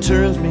 but it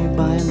turns me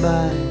by and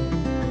by.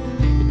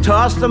 It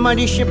tossed the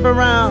mighty ship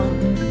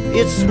around,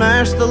 it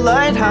smashed the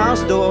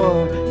lighthouse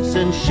door,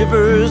 sent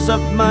shivers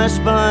up my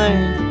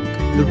spine,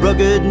 the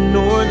rugged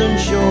northern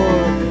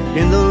shore.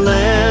 In the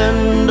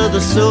land of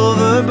the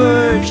silver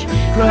birch,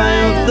 cry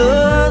of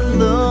the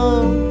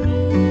loon.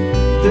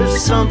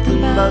 There's something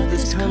about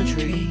this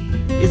country,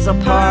 it's a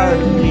part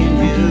of me and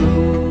you.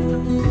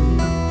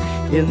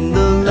 In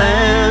the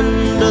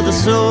land of the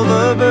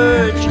silver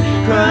birch,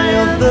 cry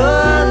of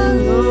the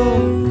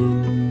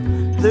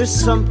loon. There's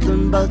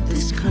something about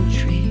this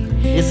country,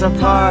 it's a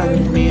part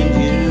of me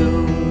and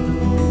you.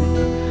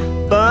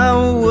 By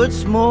wood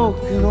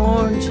smoke and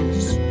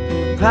oranges,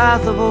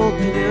 path of old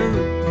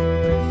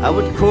canoe, I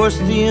would course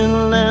the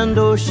inland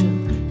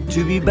ocean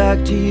to be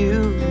back to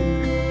you.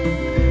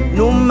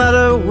 No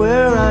matter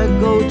where I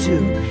go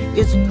to,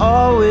 it's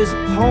always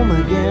home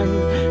again,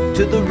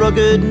 to the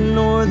rugged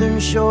northern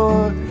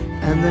shore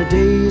and the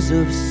days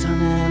of sun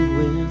and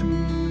wind.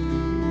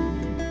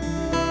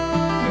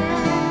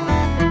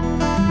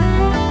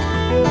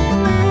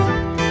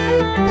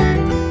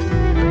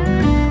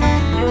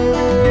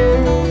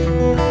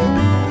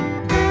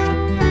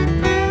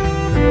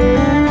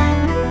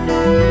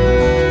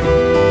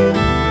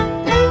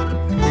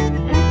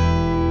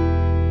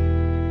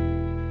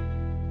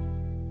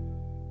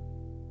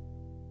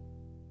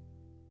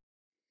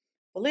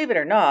 Believe it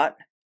or not,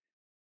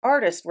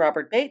 artist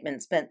Robert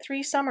Bateman spent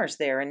 3 summers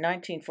there in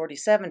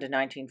 1947 to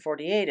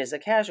 1948 as a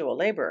casual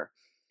laborer.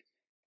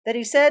 That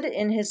he said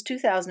in his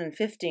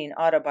 2015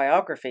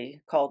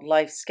 autobiography called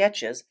Life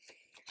Sketches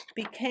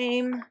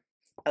became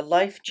a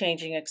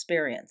life-changing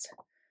experience.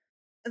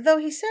 Though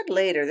he said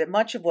later that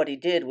much of what he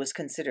did was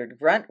considered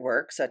grunt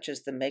work, such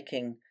as the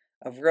making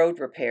of road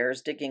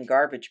repairs, digging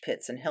garbage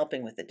pits, and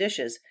helping with the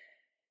dishes,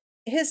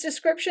 his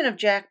description of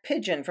Jack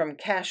Pigeon from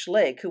Cache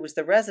Lake, who was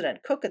the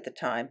resident cook at the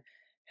time,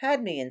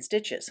 had me in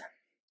stitches.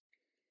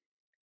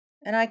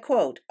 And I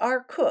quote,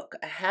 "Our cook,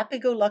 a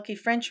happy-go-lucky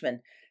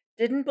Frenchman,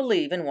 didn't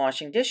believe in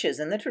washing dishes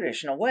in the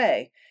traditional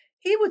way.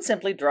 He would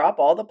simply drop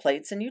all the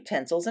plates and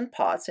utensils and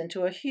pots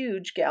into a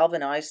huge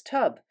galvanized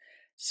tub,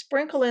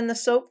 Sprinkle in the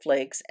soap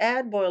flakes,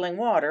 add boiling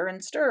water,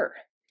 and stir.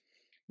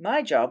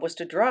 My job was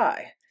to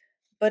dry,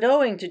 but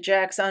owing to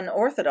Jack's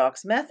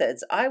unorthodox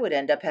methods, I would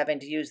end up having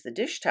to use the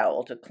dish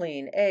towel to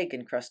clean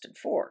egg-encrusted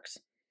forks.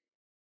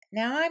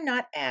 Now, I'm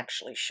not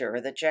actually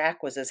sure that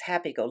Jack was as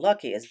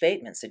happy-go-lucky as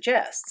Bateman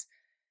suggests,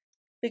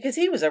 because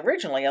he was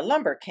originally a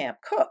lumber camp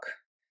cook.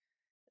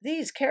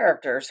 These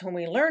characters, whom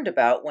we learned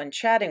about when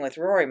chatting with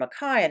Rory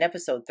Mackay in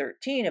episode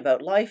 13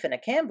 about life in a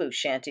camboose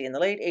shanty in the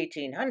late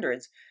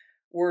 1800s,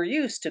 were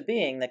used to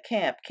being the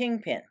camp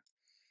kingpin.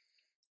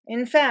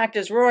 In fact,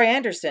 as Roy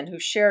Anderson, who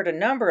shared a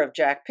number of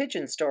Jack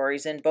Pigeon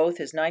stories in both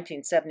his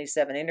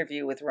 1977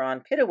 interview with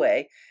Ron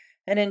Pittaway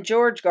and in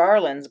George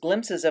Garland's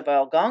Glimpses of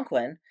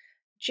Algonquin,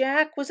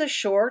 Jack was a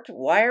short,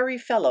 wiry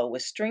fellow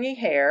with stringy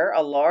hair,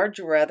 a large,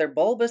 rather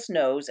bulbous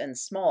nose, and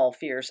small,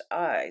 fierce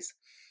eyes.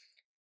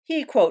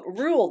 He, quote,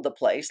 ruled the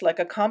place like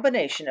a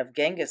combination of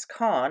Genghis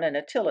Khan and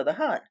Attila the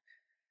Hun.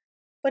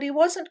 But he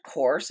wasn't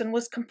coarse and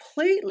was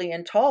completely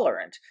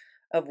intolerant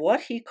of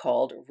what he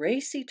called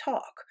racy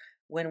talk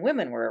when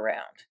women were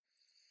around.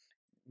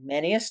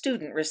 Many a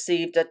student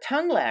received a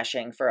tongue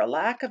lashing for a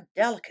lack of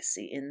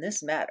delicacy in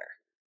this matter.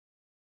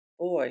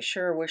 Boy,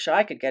 sure wish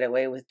I could get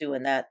away with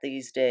doing that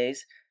these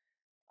days.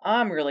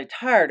 I'm really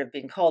tired of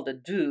being called a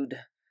dude,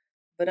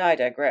 but I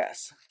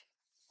digress.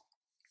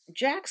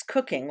 Jack's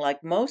cooking,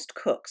 like most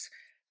cooks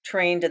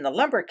trained in the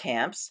lumber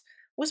camps,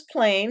 was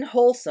plain,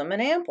 wholesome,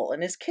 and ample,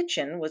 and his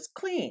kitchen was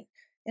clean.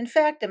 In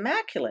fact,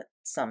 immaculate,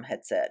 some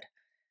had said.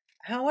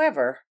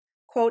 However,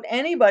 quote,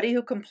 anybody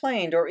who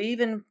complained or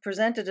even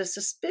presented a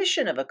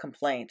suspicion of a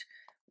complaint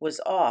was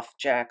off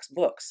Jack's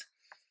books.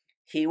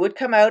 He would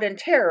come out and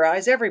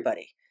terrorize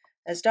everybody.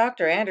 As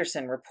Dr.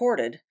 Anderson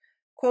reported,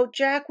 quote,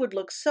 Jack would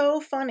look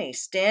so funny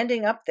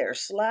standing up there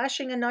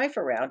slashing a knife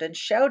around and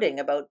shouting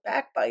about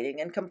backbiting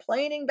and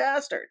complaining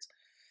bastards.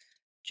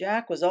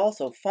 Jack was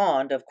also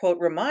fond of, quote,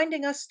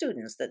 reminding us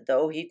students that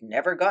though he'd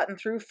never gotten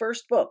through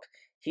first book,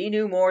 he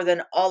knew more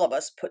than all of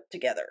us put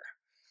together.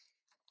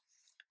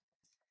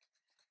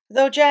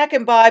 Though Jack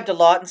imbibed a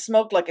lot and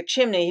smoked like a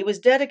chimney, he was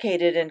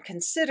dedicated and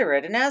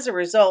considerate, and as a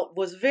result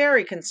was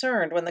very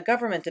concerned when the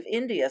government of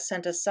India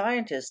sent a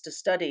scientist to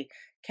study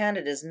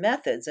Canada's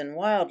methods in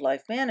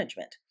wildlife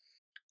management.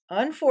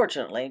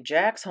 Unfortunately,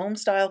 Jack's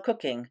home-style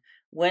cooking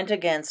went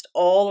against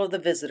all of the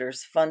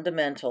visitors'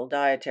 fundamental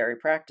dietary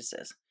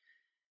practices.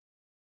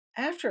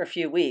 After a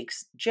few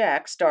weeks,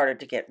 Jack started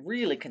to get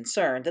really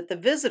concerned that the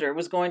visitor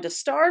was going to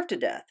starve to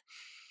death.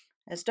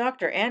 As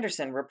Dr.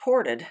 Anderson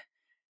reported,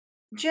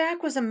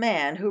 Jack was a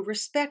man who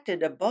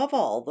respected above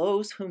all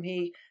those whom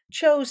he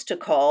chose to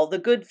call the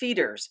good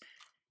feeders,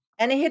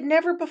 and he had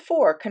never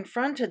before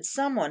confronted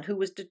someone who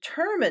was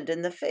determined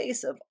in the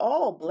face of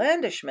all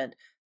blandishment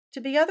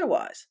to be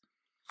otherwise.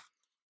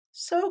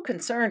 So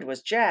concerned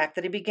was Jack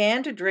that he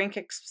began to drink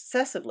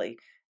excessively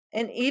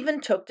and even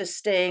took to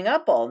staying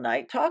up all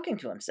night talking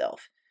to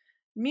himself.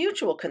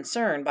 Mutual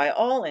concern by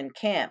all in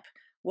camp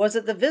was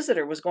that the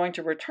visitor was going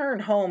to return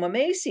home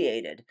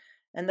emaciated,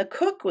 and the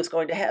cook was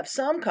going to have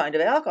some kind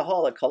of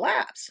alcoholic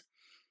collapse.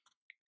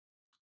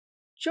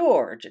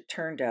 George, it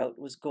turned out,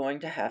 was going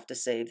to have to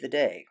save the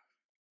day.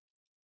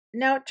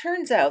 Now, it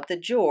turns out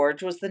that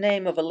George was the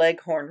name of a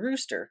leghorn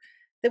rooster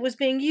that was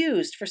being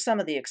used for some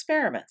of the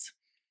experiments.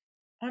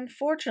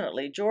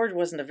 Unfortunately, George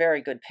wasn't a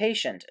very good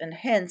patient, and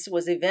hence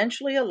was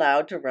eventually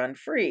allowed to run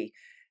free,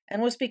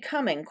 and was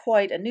becoming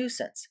quite a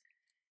nuisance.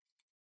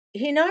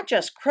 He not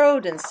just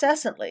crowed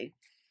incessantly,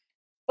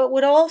 but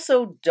would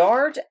also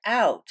dart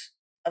out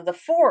of the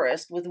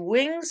forest with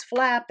wings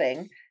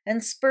flapping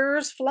and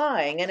spurs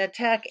flying and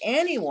attack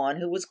anyone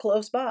who was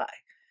close by.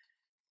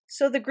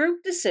 So the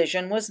group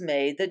decision was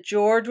made that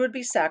George would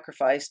be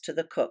sacrificed to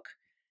the cook,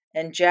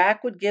 and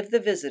Jack would give the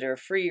visitor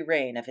free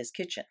rein of his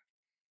kitchen.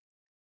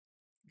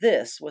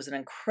 This was an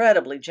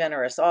incredibly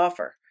generous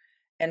offer,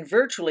 and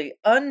virtually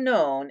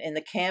unknown in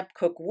the camp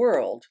cook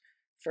world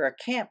for a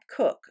camp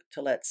cook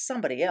to let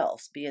somebody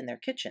else be in their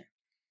kitchen.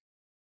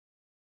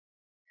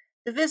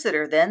 The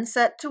visitor then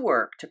set to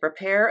work to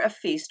prepare a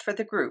feast for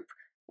the group,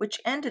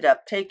 which ended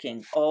up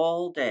taking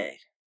all day.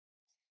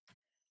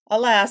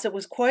 Alas, it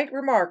was quite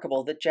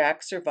remarkable that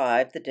Jack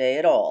survived the day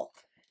at all,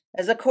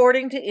 as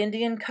according to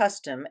Indian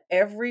custom,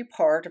 every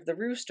part of the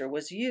rooster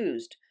was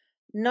used,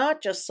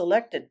 not just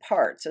selected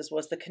parts, as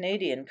was the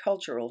Canadian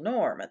cultural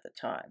norm at the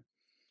time.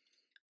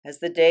 As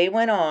the day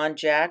went on,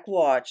 Jack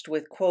watched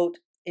with, quote,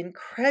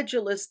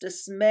 incredulous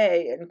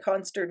dismay and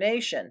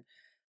consternation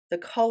the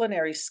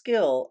culinary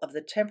skill of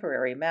the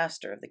temporary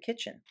master of the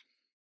kitchen.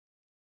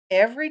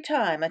 Every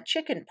time a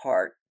chicken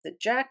part that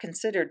Jack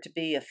considered to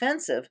be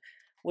offensive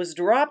was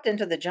dropped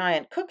into the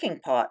giant cooking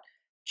pot,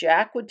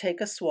 Jack would take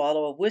a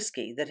swallow of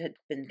whiskey that had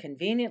been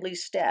conveniently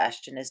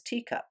stashed in his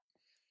teacup.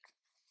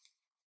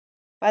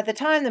 By the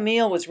time the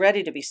meal was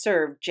ready to be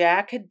served,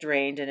 Jack had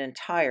drained an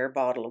entire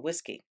bottle of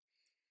whiskey.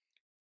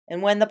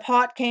 And when the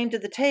pot came to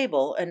the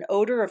table, an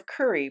odor of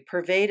curry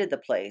pervaded the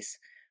place,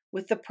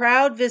 with the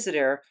proud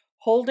visitor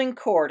holding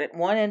court at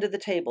one end of the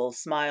table,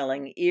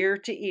 smiling ear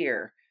to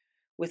ear,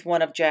 with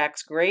one of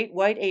Jack's great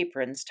white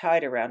aprons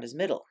tied around his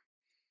middle.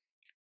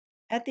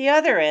 At the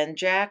other end,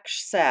 Jack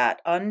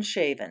sat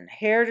unshaven,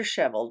 hair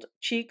disheveled,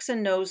 cheeks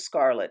and nose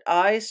scarlet,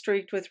 eyes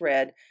streaked with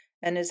red,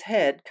 and his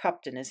head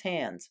cupped in his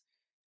hands.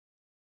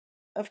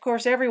 Of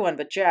course, everyone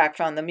but Jack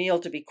found the meal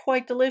to be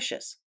quite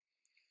delicious.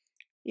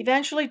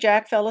 Eventually,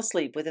 Jack fell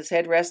asleep with his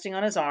head resting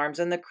on his arms,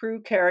 and the crew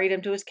carried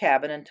him to his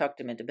cabin and tucked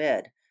him into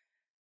bed.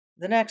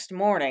 The next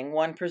morning,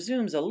 one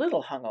presumes a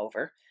little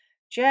hungover,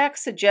 Jack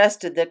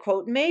suggested that,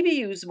 quote, maybe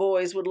yous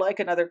boys would like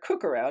another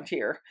cook around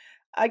here.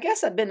 I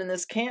guess I've been in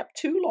this camp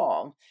too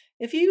long.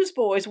 If yous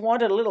boys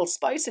wanted a little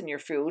spice in your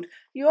food,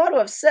 you ought to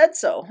have said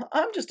so.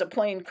 I'm just a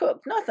plain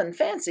cook, nothing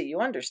fancy, you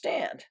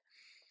understand.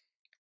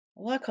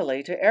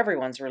 Luckily, to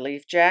everyone's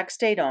relief, Jack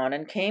stayed on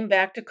and came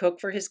back to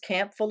cook for his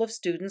camp full of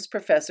students,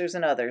 professors,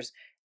 and others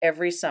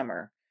every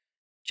summer,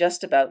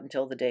 just about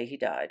until the day he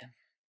died.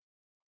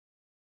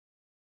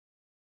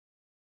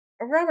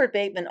 Robert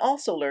Bateman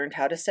also learned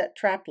how to set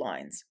trap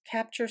lines,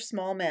 capture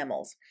small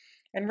mammals,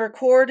 and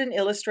record and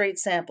illustrate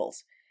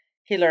samples.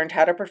 He learned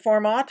how to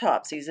perform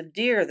autopsies of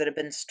deer that had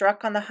been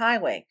struck on the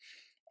highway,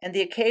 and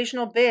the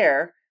occasional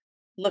bear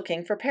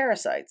looking for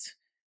parasites.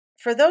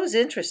 For those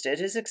interested,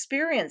 his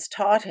experience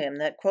taught him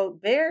that,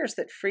 quote, bears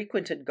that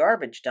frequented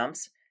garbage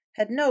dumps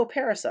had no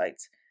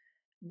parasites,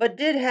 but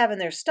did have in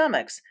their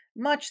stomachs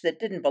much that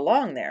didn't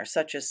belong there,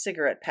 such as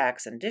cigarette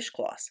packs and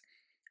dishcloths.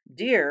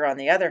 Deer, on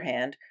the other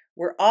hand,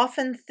 were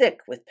often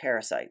thick with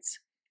parasites.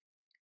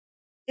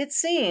 It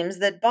seems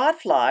that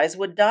botflies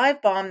would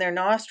dive bomb their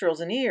nostrils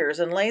and ears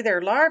and lay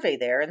their larvae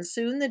there, and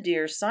soon the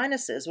deer's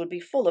sinuses would be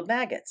full of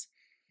maggots.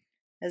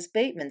 As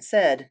Bateman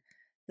said,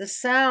 the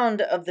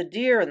sound of the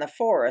deer in the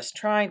forest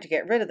trying to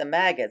get rid of the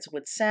maggots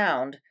would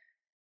sound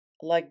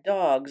like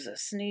dogs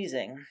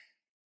sneezing.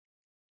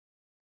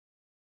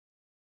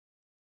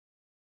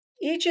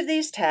 Each of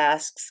these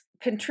tasks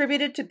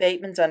contributed to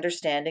Bateman's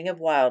understanding of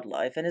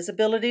wildlife and his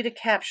ability to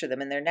capture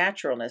them in their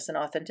naturalness and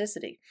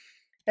authenticity.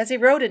 As he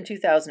wrote in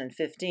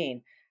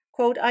 2015,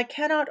 quote, I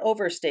cannot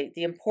overstate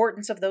the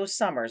importance of those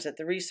summers at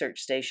the research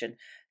station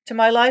to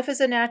my life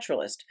as a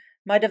naturalist,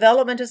 my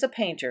development as a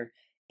painter,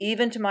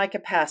 even to my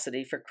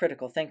capacity for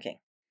critical thinking.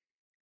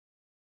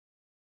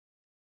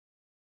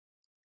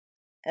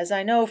 As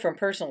I know from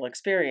personal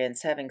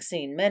experience, having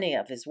seen many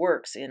of his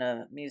works in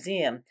a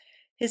museum,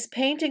 his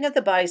painting of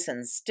the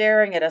bison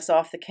staring at us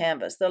off the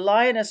canvas, the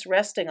lioness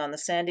resting on the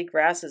sandy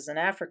grasses in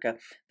Africa,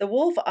 the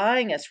wolf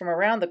eyeing us from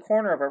around the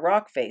corner of a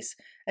rock face,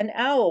 an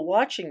owl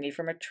watching me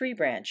from a tree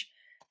branch,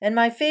 and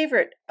my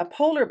favorite, a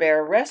polar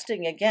bear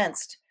resting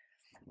against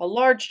a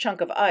large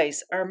chunk of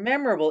ice, are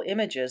memorable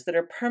images that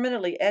are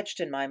permanently etched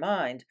in my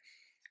mind,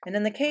 and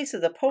in the case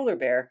of the polar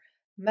bear,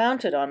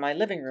 mounted on my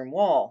living room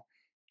wall.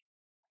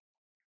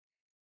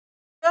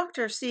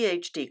 Dr.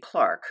 C.H.D.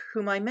 Clark,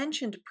 whom I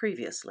mentioned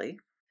previously,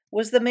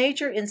 was the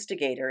major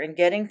instigator in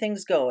getting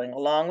things going,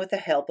 along with the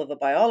help of a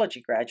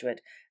biology graduate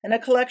and a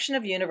collection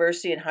of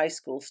university and high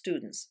school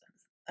students.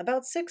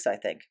 About 6, I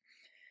think.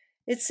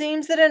 It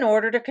seems that in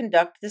order to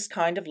conduct this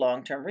kind of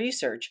long-term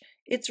research,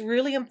 it's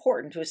really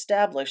important to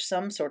establish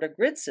some sort of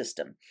grid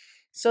system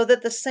so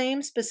that the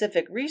same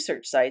specific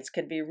research sites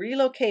can be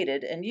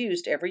relocated and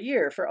used every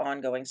year for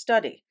ongoing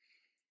study,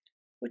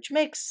 which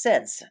makes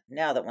sense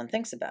now that one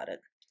thinks about it.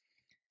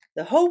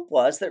 The hope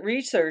was that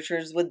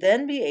researchers would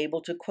then be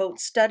able to, quote,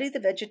 study the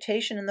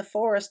vegetation in the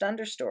forest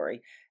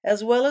understory,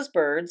 as well as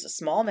birds,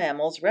 small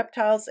mammals,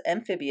 reptiles,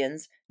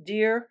 amphibians,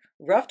 deer,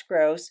 ruffed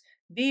grouse,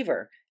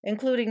 beaver,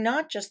 including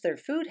not just their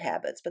food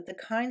habits, but the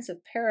kinds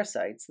of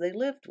parasites they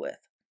lived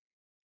with.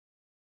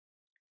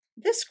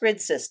 This grid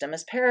system,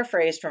 as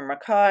paraphrased from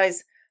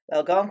Mackay's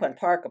Algonquin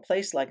Park, a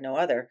place like no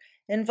other,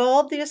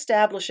 involved the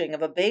establishing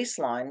of a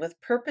baseline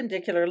with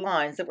perpendicular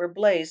lines that were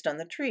blazed on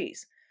the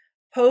trees.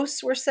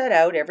 Posts were set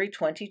out every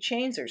 20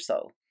 chains or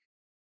so.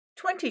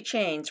 20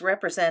 chains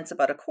represents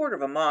about a quarter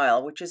of a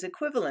mile, which is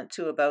equivalent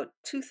to about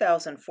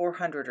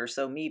 2,400 or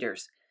so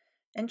meters,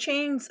 and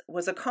chains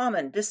was a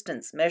common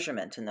distance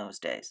measurement in those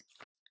days.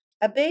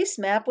 A base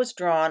map was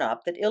drawn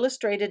up that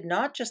illustrated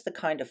not just the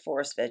kind of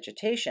forest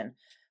vegetation,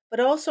 but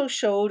also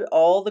showed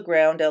all the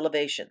ground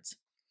elevations.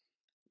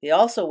 They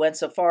also went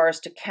so far as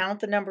to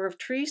count the number of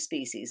tree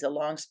species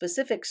along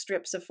specific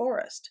strips of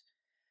forest.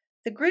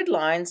 The grid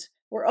lines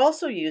were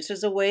also used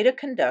as a way to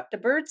conduct a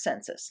bird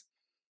census.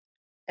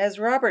 As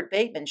Robert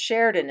Bateman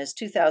shared in his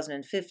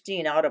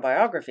 2015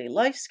 autobiography,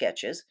 Life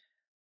Sketches,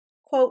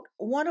 quote,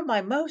 one of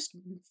my most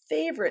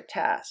favorite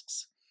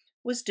tasks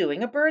was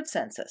doing a bird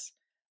census.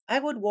 I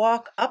would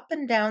walk up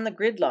and down the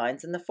grid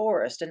lines in the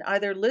forest and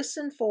either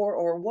listen for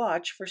or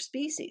watch for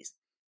species.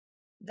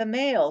 The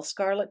male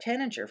scarlet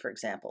tanager, for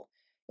example,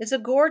 is a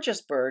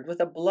gorgeous bird with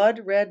a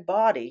blood-red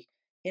body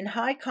in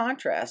high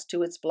contrast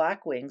to its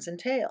black wings and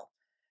tail.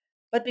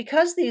 But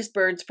because these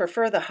birds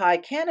prefer the high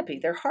canopy,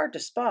 they're hard to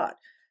spot,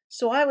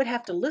 so I would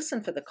have to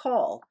listen for the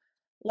call,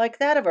 like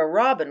that of a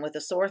robin with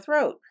a sore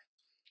throat.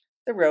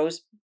 The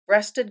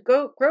rose-breasted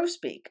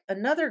grosbeak,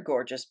 another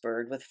gorgeous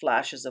bird with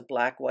flashes of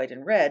black, white,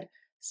 and red,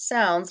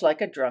 sounds like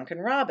a drunken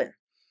robin.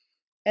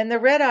 And the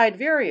red-eyed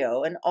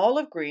vireo, an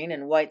olive green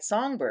and white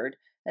songbird,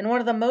 and one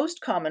of the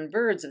most common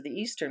birds of the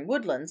eastern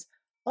woodlands,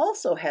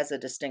 also has a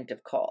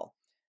distinctive call.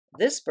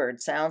 This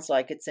bird sounds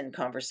like it's in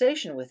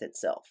conversation with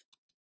itself.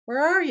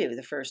 "Where are you?"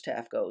 the first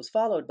half goes,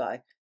 followed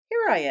by,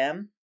 "Here I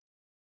am."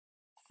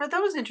 For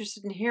those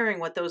interested in hearing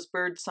what those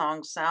bird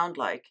songs sound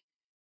like,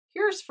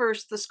 here's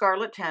first the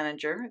scarlet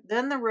tanager,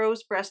 then the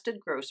rose-breasted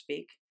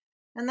grosbeak,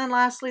 and then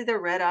lastly the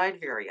red-eyed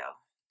vireo.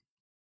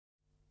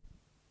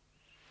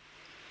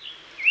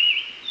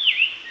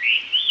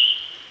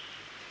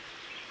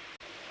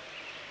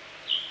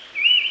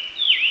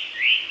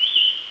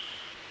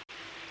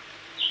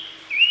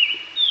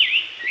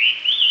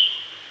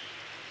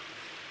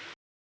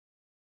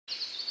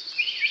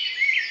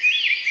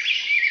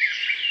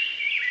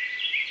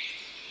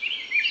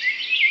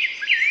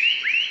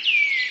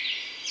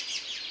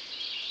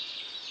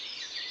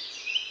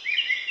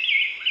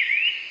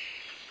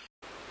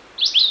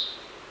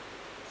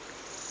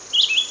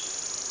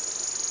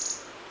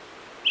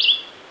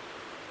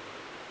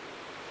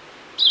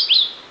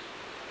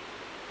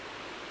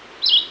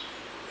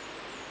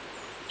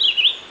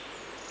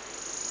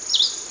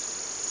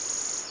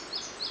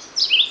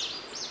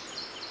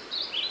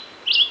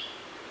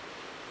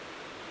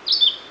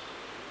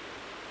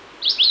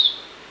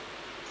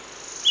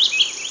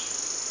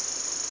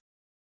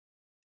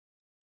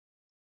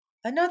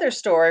 Another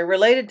story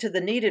related to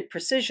the needed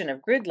precision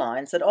of grid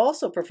lines that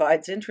also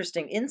provides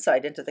interesting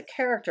insight into the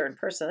character and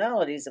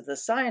personalities of the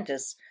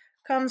scientists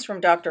comes from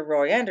Dr.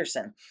 Roy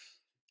Anderson,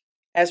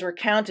 as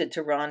recounted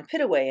to Ron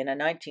Pittaway in a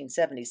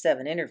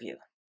 1977 interview.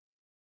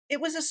 It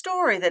was a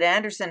story that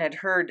Anderson had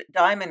heard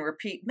Diamond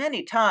repeat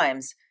many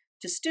times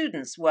to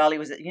students while he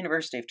was at the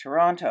University of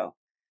Toronto.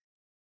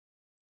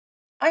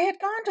 "I had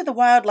gone to the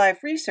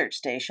Wildlife Research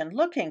Station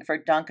looking for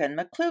Duncan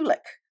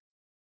McClulick.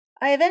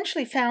 I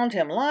eventually found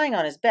him lying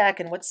on his back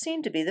in what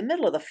seemed to be the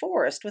middle of the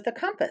forest with a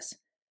compass.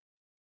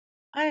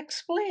 I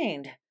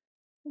explained,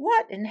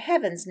 'What in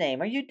heaven's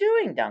name are you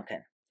doing,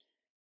 Duncan?'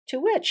 To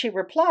which he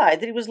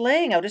replied that he was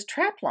laying out his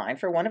trap line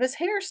for one of his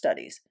hair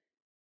studies.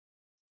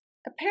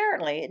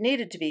 Apparently, it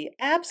needed to be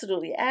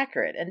absolutely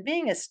accurate, and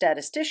being a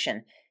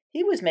statistician,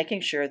 he was making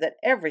sure that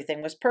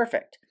everything was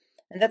perfect,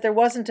 and that there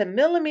wasn't a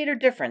millimeter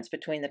difference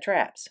between the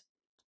traps."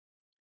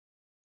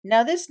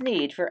 Now, this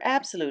need for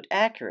absolute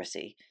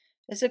accuracy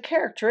is a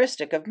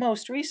characteristic of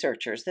most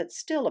researchers that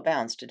still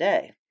abounds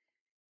today.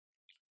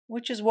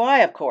 Which is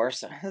why, of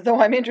course,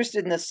 though I'm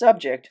interested in the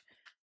subject,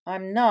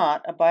 I'm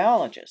not a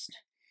biologist.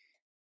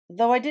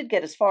 Though I did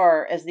get as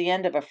far as the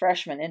end of a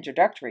freshman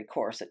introductory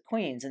course at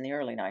Queen's in the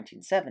early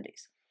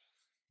 1970s.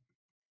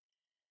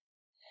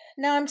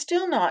 Now, I'm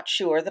still not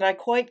sure that I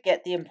quite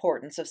get the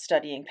importance of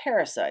studying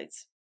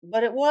parasites,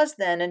 but it was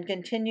then and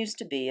continues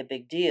to be a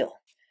big deal.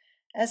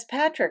 As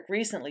Patrick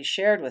recently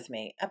shared with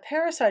me, a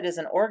parasite is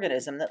an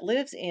organism that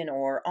lives in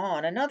or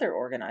on another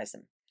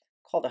organism,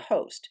 called a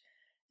host,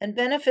 and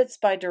benefits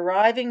by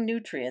deriving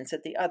nutrients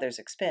at the other's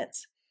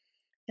expense.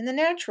 In the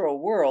natural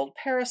world,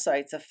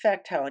 parasites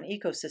affect how an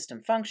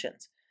ecosystem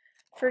functions.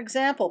 For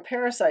example,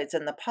 parasites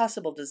and the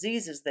possible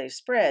diseases they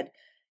spread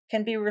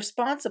can be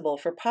responsible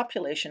for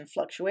population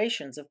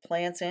fluctuations of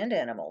plants and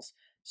animals,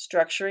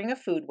 structuring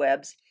of food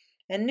webs,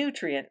 and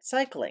nutrient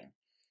cycling.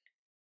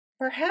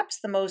 Perhaps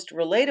the most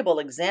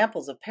relatable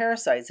examples of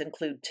parasites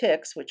include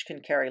ticks, which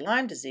can carry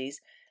Lyme disease,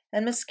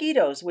 and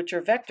mosquitoes, which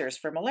are vectors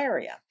for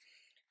malaria.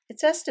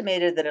 It's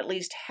estimated that at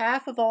least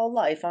half of all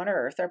life on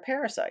Earth are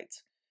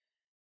parasites.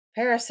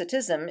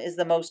 Parasitism is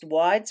the most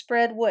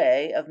widespread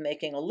way of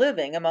making a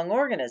living among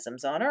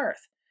organisms on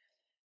Earth.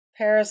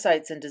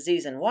 Parasites and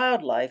disease in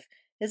wildlife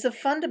is of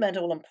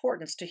fundamental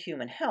importance to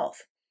human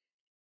health.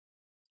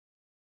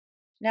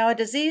 Now, a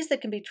disease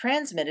that can be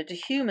transmitted to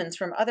humans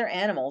from other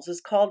animals is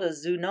called a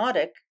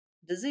zoonotic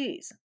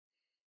disease.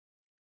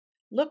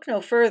 Look no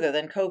further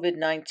than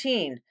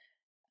COVID-19,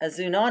 a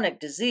zoonotic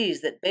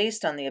disease that,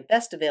 based on the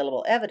best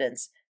available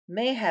evidence,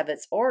 may have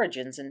its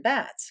origins in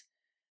bats.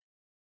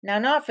 Now,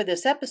 not for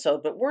this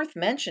episode, but worth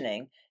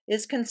mentioning,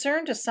 is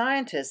concern to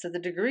scientists of the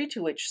degree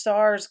to which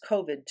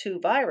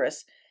SARS-CoV-2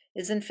 virus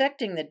is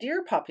infecting the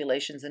deer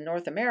populations in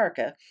North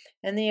America,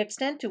 and the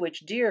extent to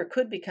which deer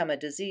could become a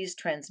disease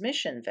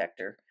transmission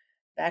vector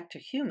back to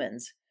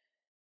humans,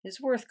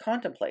 is worth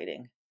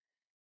contemplating,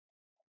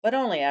 but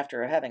only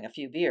after having a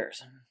few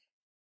beers.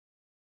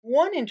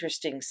 One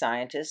interesting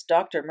scientist,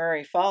 Dr.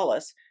 Murray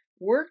Follis,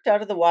 worked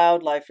out of the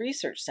Wildlife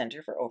Research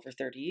Center for over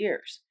 30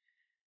 years.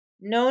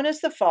 Known as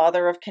the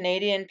father of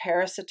Canadian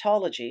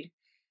parasitology,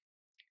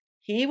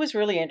 he was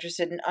really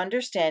interested in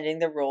understanding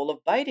the role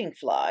of biting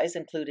flies,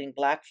 including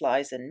black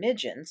flies and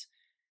midgeons,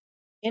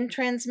 in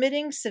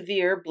transmitting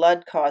severe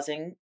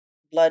blood-causing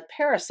blood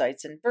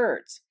parasites in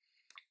birds.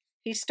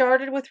 He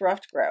started with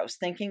ruffed grouse,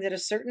 thinking that a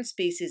certain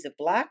species of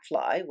black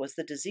fly was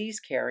the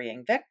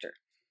disease-carrying vector.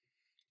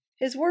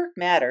 His work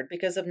mattered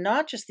because of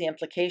not just the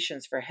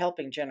implications for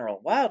helping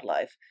general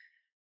wildlife,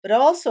 but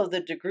also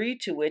the degree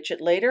to which it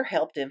later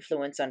helped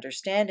influence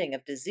understanding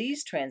of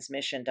disease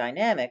transmission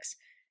dynamics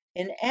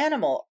in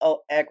animal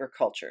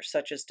agriculture,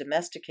 such as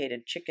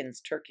domesticated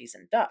chickens, turkeys,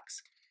 and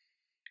ducks.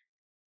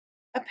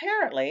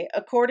 Apparently,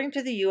 according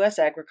to the U.S.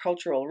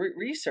 Agricultural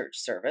Research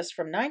Service,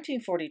 from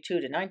 1942 to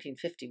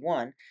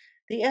 1951,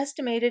 the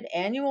estimated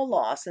annual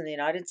loss in the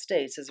United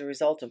States as a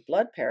result of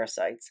blood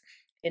parasites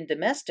in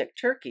domestic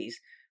turkeys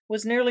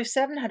was nearly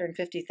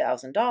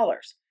 $750,000,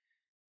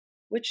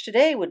 which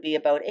today would be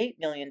about $8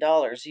 million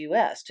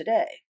U.S.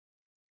 today.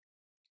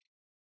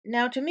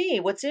 Now, to me,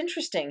 what's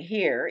interesting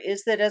here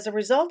is that as a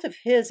result of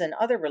his and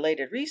other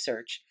related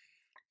research,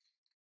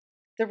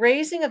 the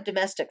raising of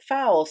domestic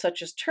fowl,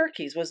 such as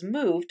turkeys, was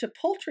moved to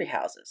poultry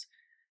houses,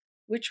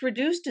 which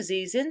reduced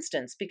disease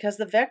incidence because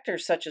the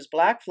vectors such as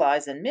black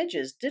flies and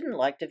midges didn't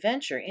like to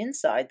venture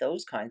inside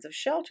those kinds of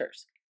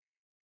shelters.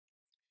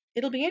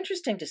 It'll be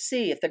interesting to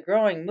see if the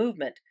growing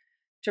movement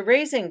to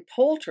raising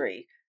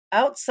poultry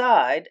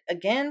outside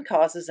again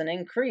causes an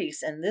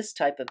increase in this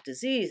type of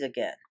disease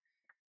again,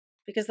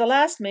 because the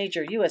last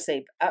major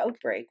USA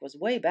outbreak was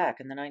way back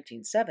in the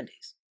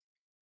 1970s.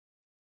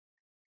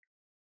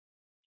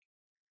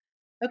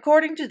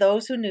 According to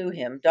those who knew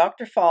him,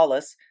 Dr.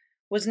 Follis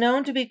was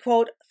known to be,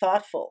 quote,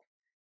 thoughtful,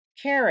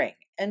 caring,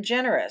 and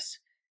generous,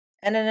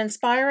 and an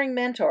inspiring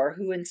mentor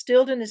who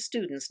instilled in his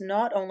students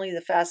not only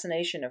the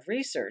fascination of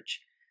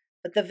research,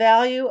 but the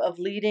value of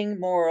leading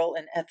moral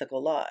and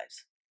ethical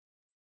lives.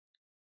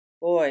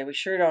 Boy, we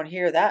sure don't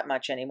hear that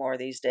much anymore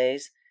these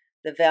days.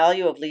 The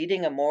value of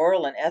leading a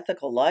moral and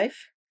ethical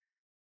life?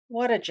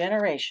 What a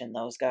generation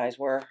those guys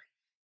were.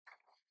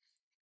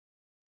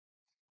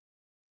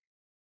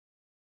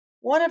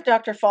 One of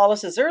Dr.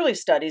 Follis's early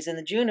studies in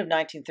the June of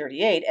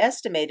 1938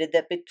 estimated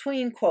that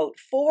between, quote,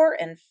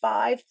 4,000 and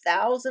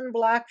 5,000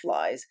 black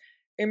flies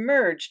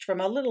emerged from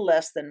a little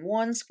less than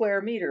 1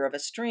 square meter of a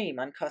stream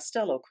on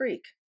Costello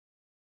Creek.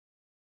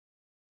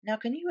 Now,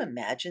 can you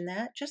imagine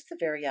that? Just the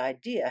very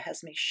idea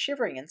has me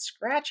shivering and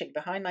scratching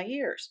behind my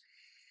ears.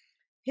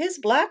 His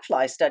black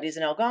fly studies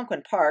in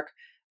Algonquin Park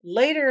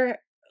later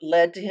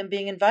led to him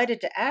being invited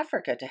to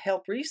Africa to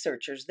help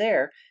researchers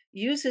there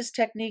use his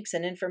techniques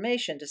and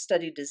information to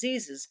study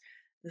diseases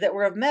that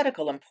were of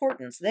medical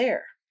importance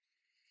there.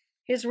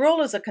 His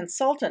role as a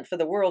consultant for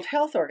the World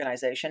Health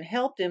Organization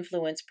helped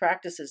influence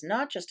practices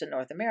not just in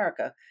North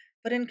America,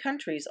 but in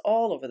countries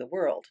all over the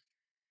world.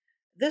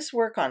 This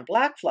work on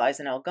black flies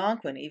in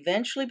Algonquin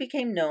eventually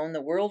became known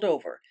the world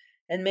over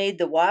and made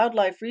the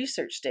Wildlife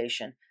Research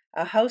Station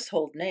a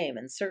household name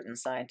in certain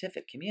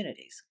scientific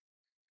communities.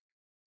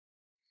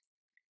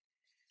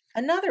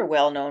 Another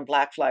well-known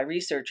black fly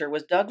researcher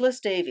was Douglas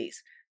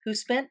Davies, who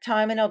spent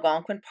time in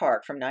Algonquin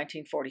Park from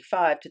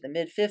 1945 to the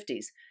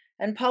mid-50s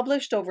and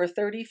published over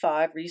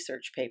 35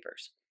 research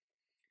papers.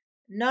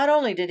 Not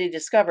only did he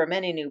discover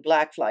many new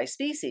black fly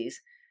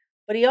species,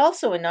 but he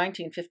also in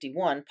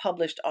 1951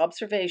 published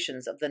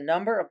observations of the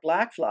number of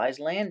black flies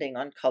landing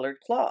on colored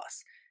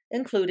cloths,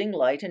 including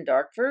light and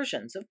dark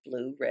versions of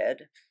blue,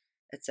 red,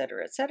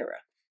 etc., etc.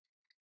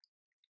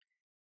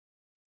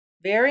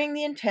 Varying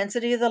the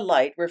intensity of the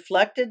light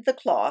reflected the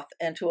cloth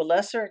and to a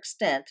lesser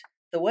extent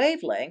the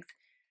wavelength,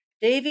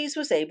 Davies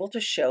was able to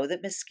show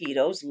that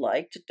mosquitoes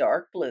liked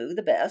dark blue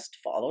the best,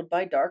 followed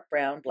by dark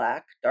brown,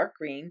 black, dark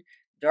green,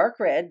 dark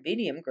red,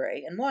 medium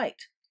gray, and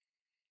white.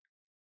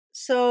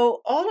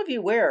 So, all of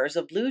you wearers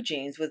of blue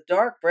jeans with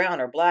dark brown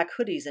or black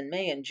hoodies in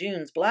May and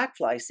June's black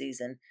fly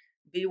season,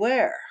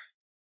 beware.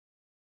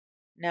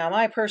 Now,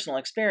 my personal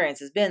experience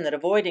has been that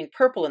avoiding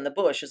purple in the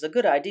bush is a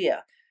good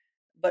idea,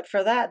 but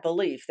for that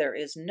belief there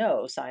is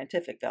no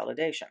scientific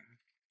validation.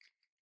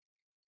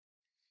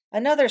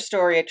 Another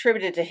story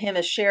attributed to him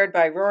as shared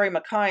by Rory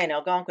Mackay in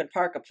Algonquin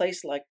Park, a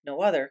place like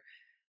no other,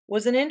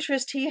 was an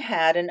interest he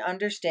had in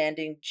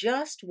understanding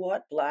just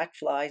what black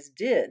flies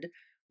did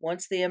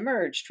once they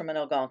emerged from an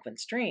Algonquin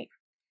stream.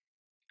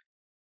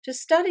 To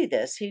study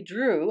this, he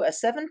drew a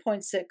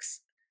 7.6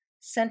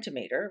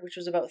 centimeter, which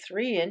was about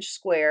 3-inch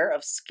square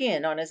of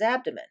skin on his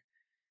abdomen,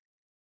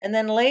 and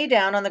then lay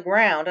down on the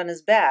ground on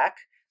his back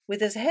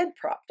with his head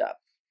propped up.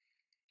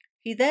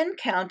 He then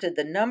counted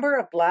the number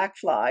of black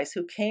flies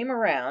who came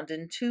around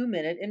in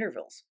 2-minute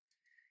intervals.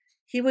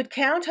 He would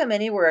count how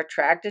many were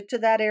attracted to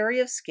that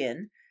area of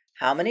skin,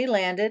 how many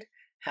landed,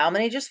 how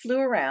many just flew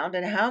around,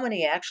 and how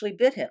many actually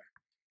bit him.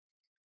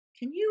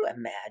 Can you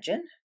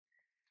imagine?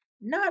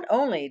 Not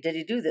only did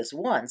he do this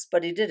once,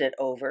 but he did it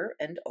over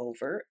and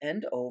over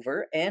and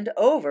over and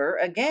over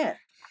again,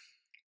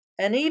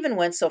 and even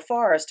went so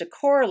far as to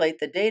correlate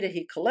the data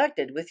he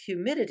collected with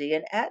humidity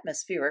and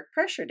atmospheric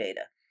pressure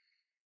data.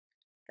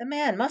 The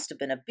man must have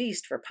been a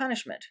beast for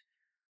punishment,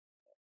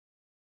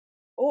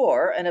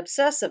 or an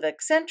obsessive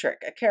eccentric,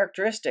 a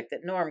characteristic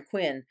that Norm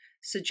Quinn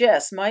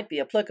suggests might be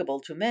applicable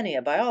to many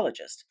a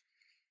biologist.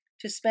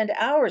 To spend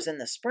hours in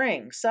the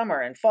spring,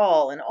 summer, and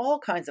fall in all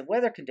kinds of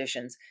weather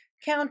conditions,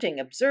 counting,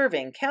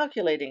 observing,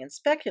 calculating, and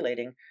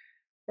speculating,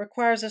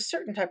 requires a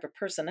certain type of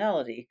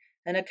personality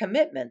and a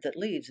commitment that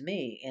leaves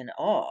me in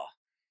awe.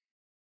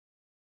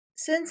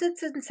 Since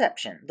its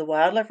inception, the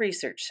Wildlife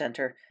Research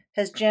Center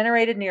has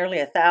generated nearly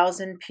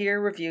 1,000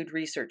 peer-reviewed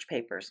research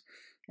papers,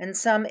 and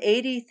some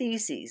 80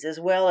 theses, as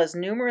well as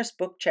numerous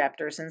book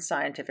chapters and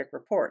scientific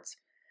reports.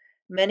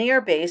 Many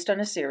are based on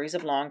a series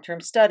of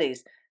long-term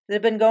studies that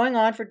have been going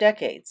on for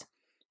decades,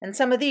 and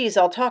some of these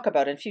I'll talk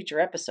about in future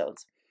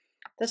episodes.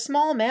 The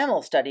small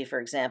mammal study, for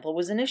example,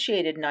 was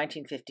initiated in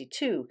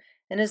 1952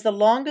 and is the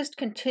longest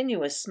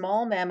continuous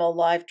small mammal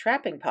live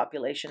trapping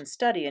population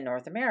study in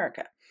North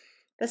America.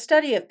 The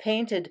study of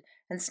painted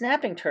and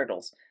snapping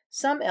turtles,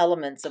 some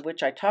elements of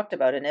which I talked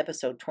about in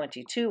episode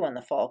 22 on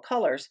the fall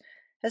colors,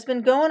 has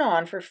been going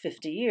on for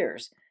 50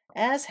 years,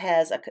 as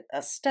has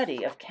a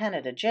study of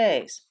Canada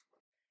jays.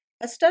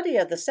 A study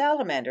of the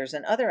salamanders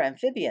and other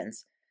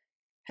amphibians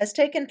has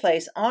taken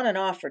place on and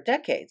off for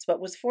decades,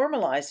 but was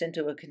formalized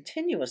into a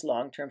continuous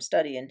long-term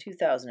study in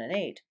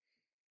 2008.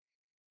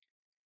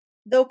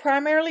 Though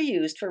primarily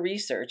used for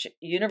research,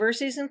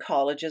 universities and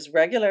colleges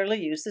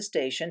regularly use the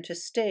station to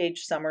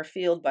stage summer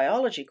field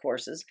biology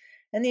courses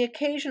and the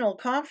occasional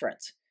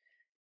conference.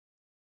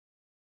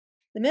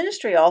 The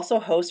ministry also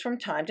hosts from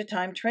time to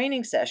time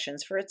training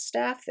sessions for its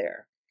staff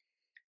there.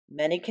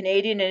 Many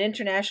Canadian and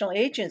international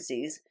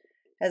agencies,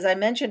 as I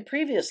mentioned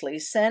previously,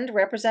 send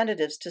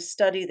representatives to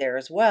study there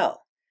as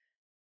well.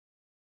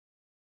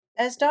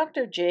 As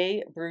Dr.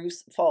 J.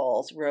 Bruce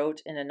Falls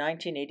wrote in a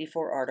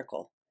 1984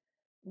 article,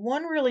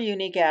 one really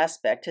unique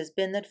aspect has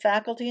been that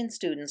faculty and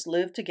students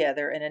live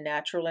together in a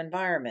natural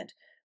environment,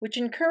 which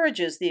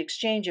encourages the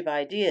exchange of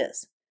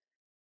ideas.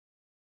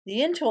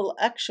 The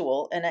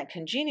intellectual and a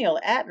congenial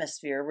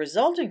atmosphere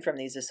resulting from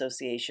these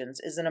associations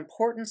is an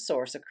important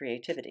source of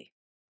creativity.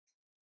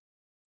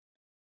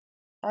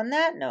 On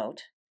that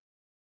note,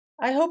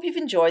 I hope you've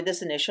enjoyed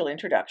this initial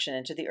introduction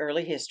into the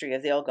early history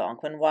of the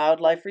Algonquin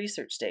Wildlife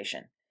Research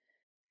Station.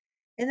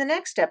 In the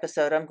next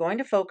episode, I'm going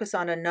to focus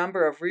on a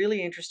number of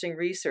really interesting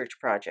research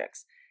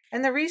projects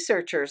and the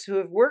researchers who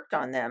have worked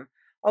on them,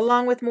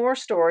 along with more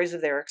stories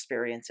of their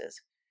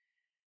experiences.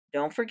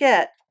 Don't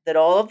forget that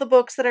all of the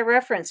books that I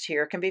referenced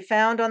here can be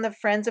found on the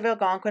Friends of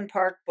Algonquin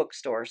Park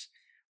bookstores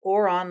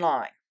or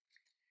online.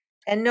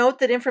 And note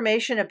that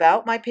information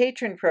about my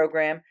patron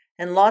program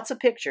and lots of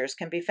pictures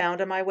can be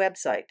found on my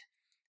website,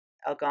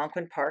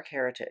 Algonquin Park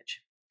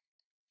Heritage.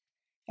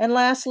 And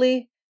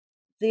lastly,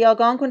 the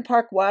Algonquin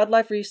Park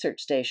Wildlife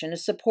Research Station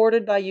is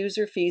supported by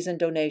user fees and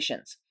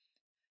donations.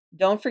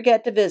 Don't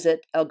forget to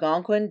visit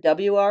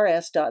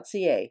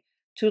algonquinwrs.ca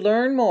to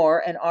learn more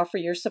and offer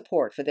your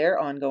support for their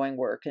ongoing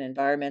work in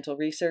environmental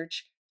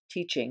research,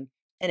 teaching,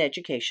 and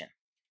education.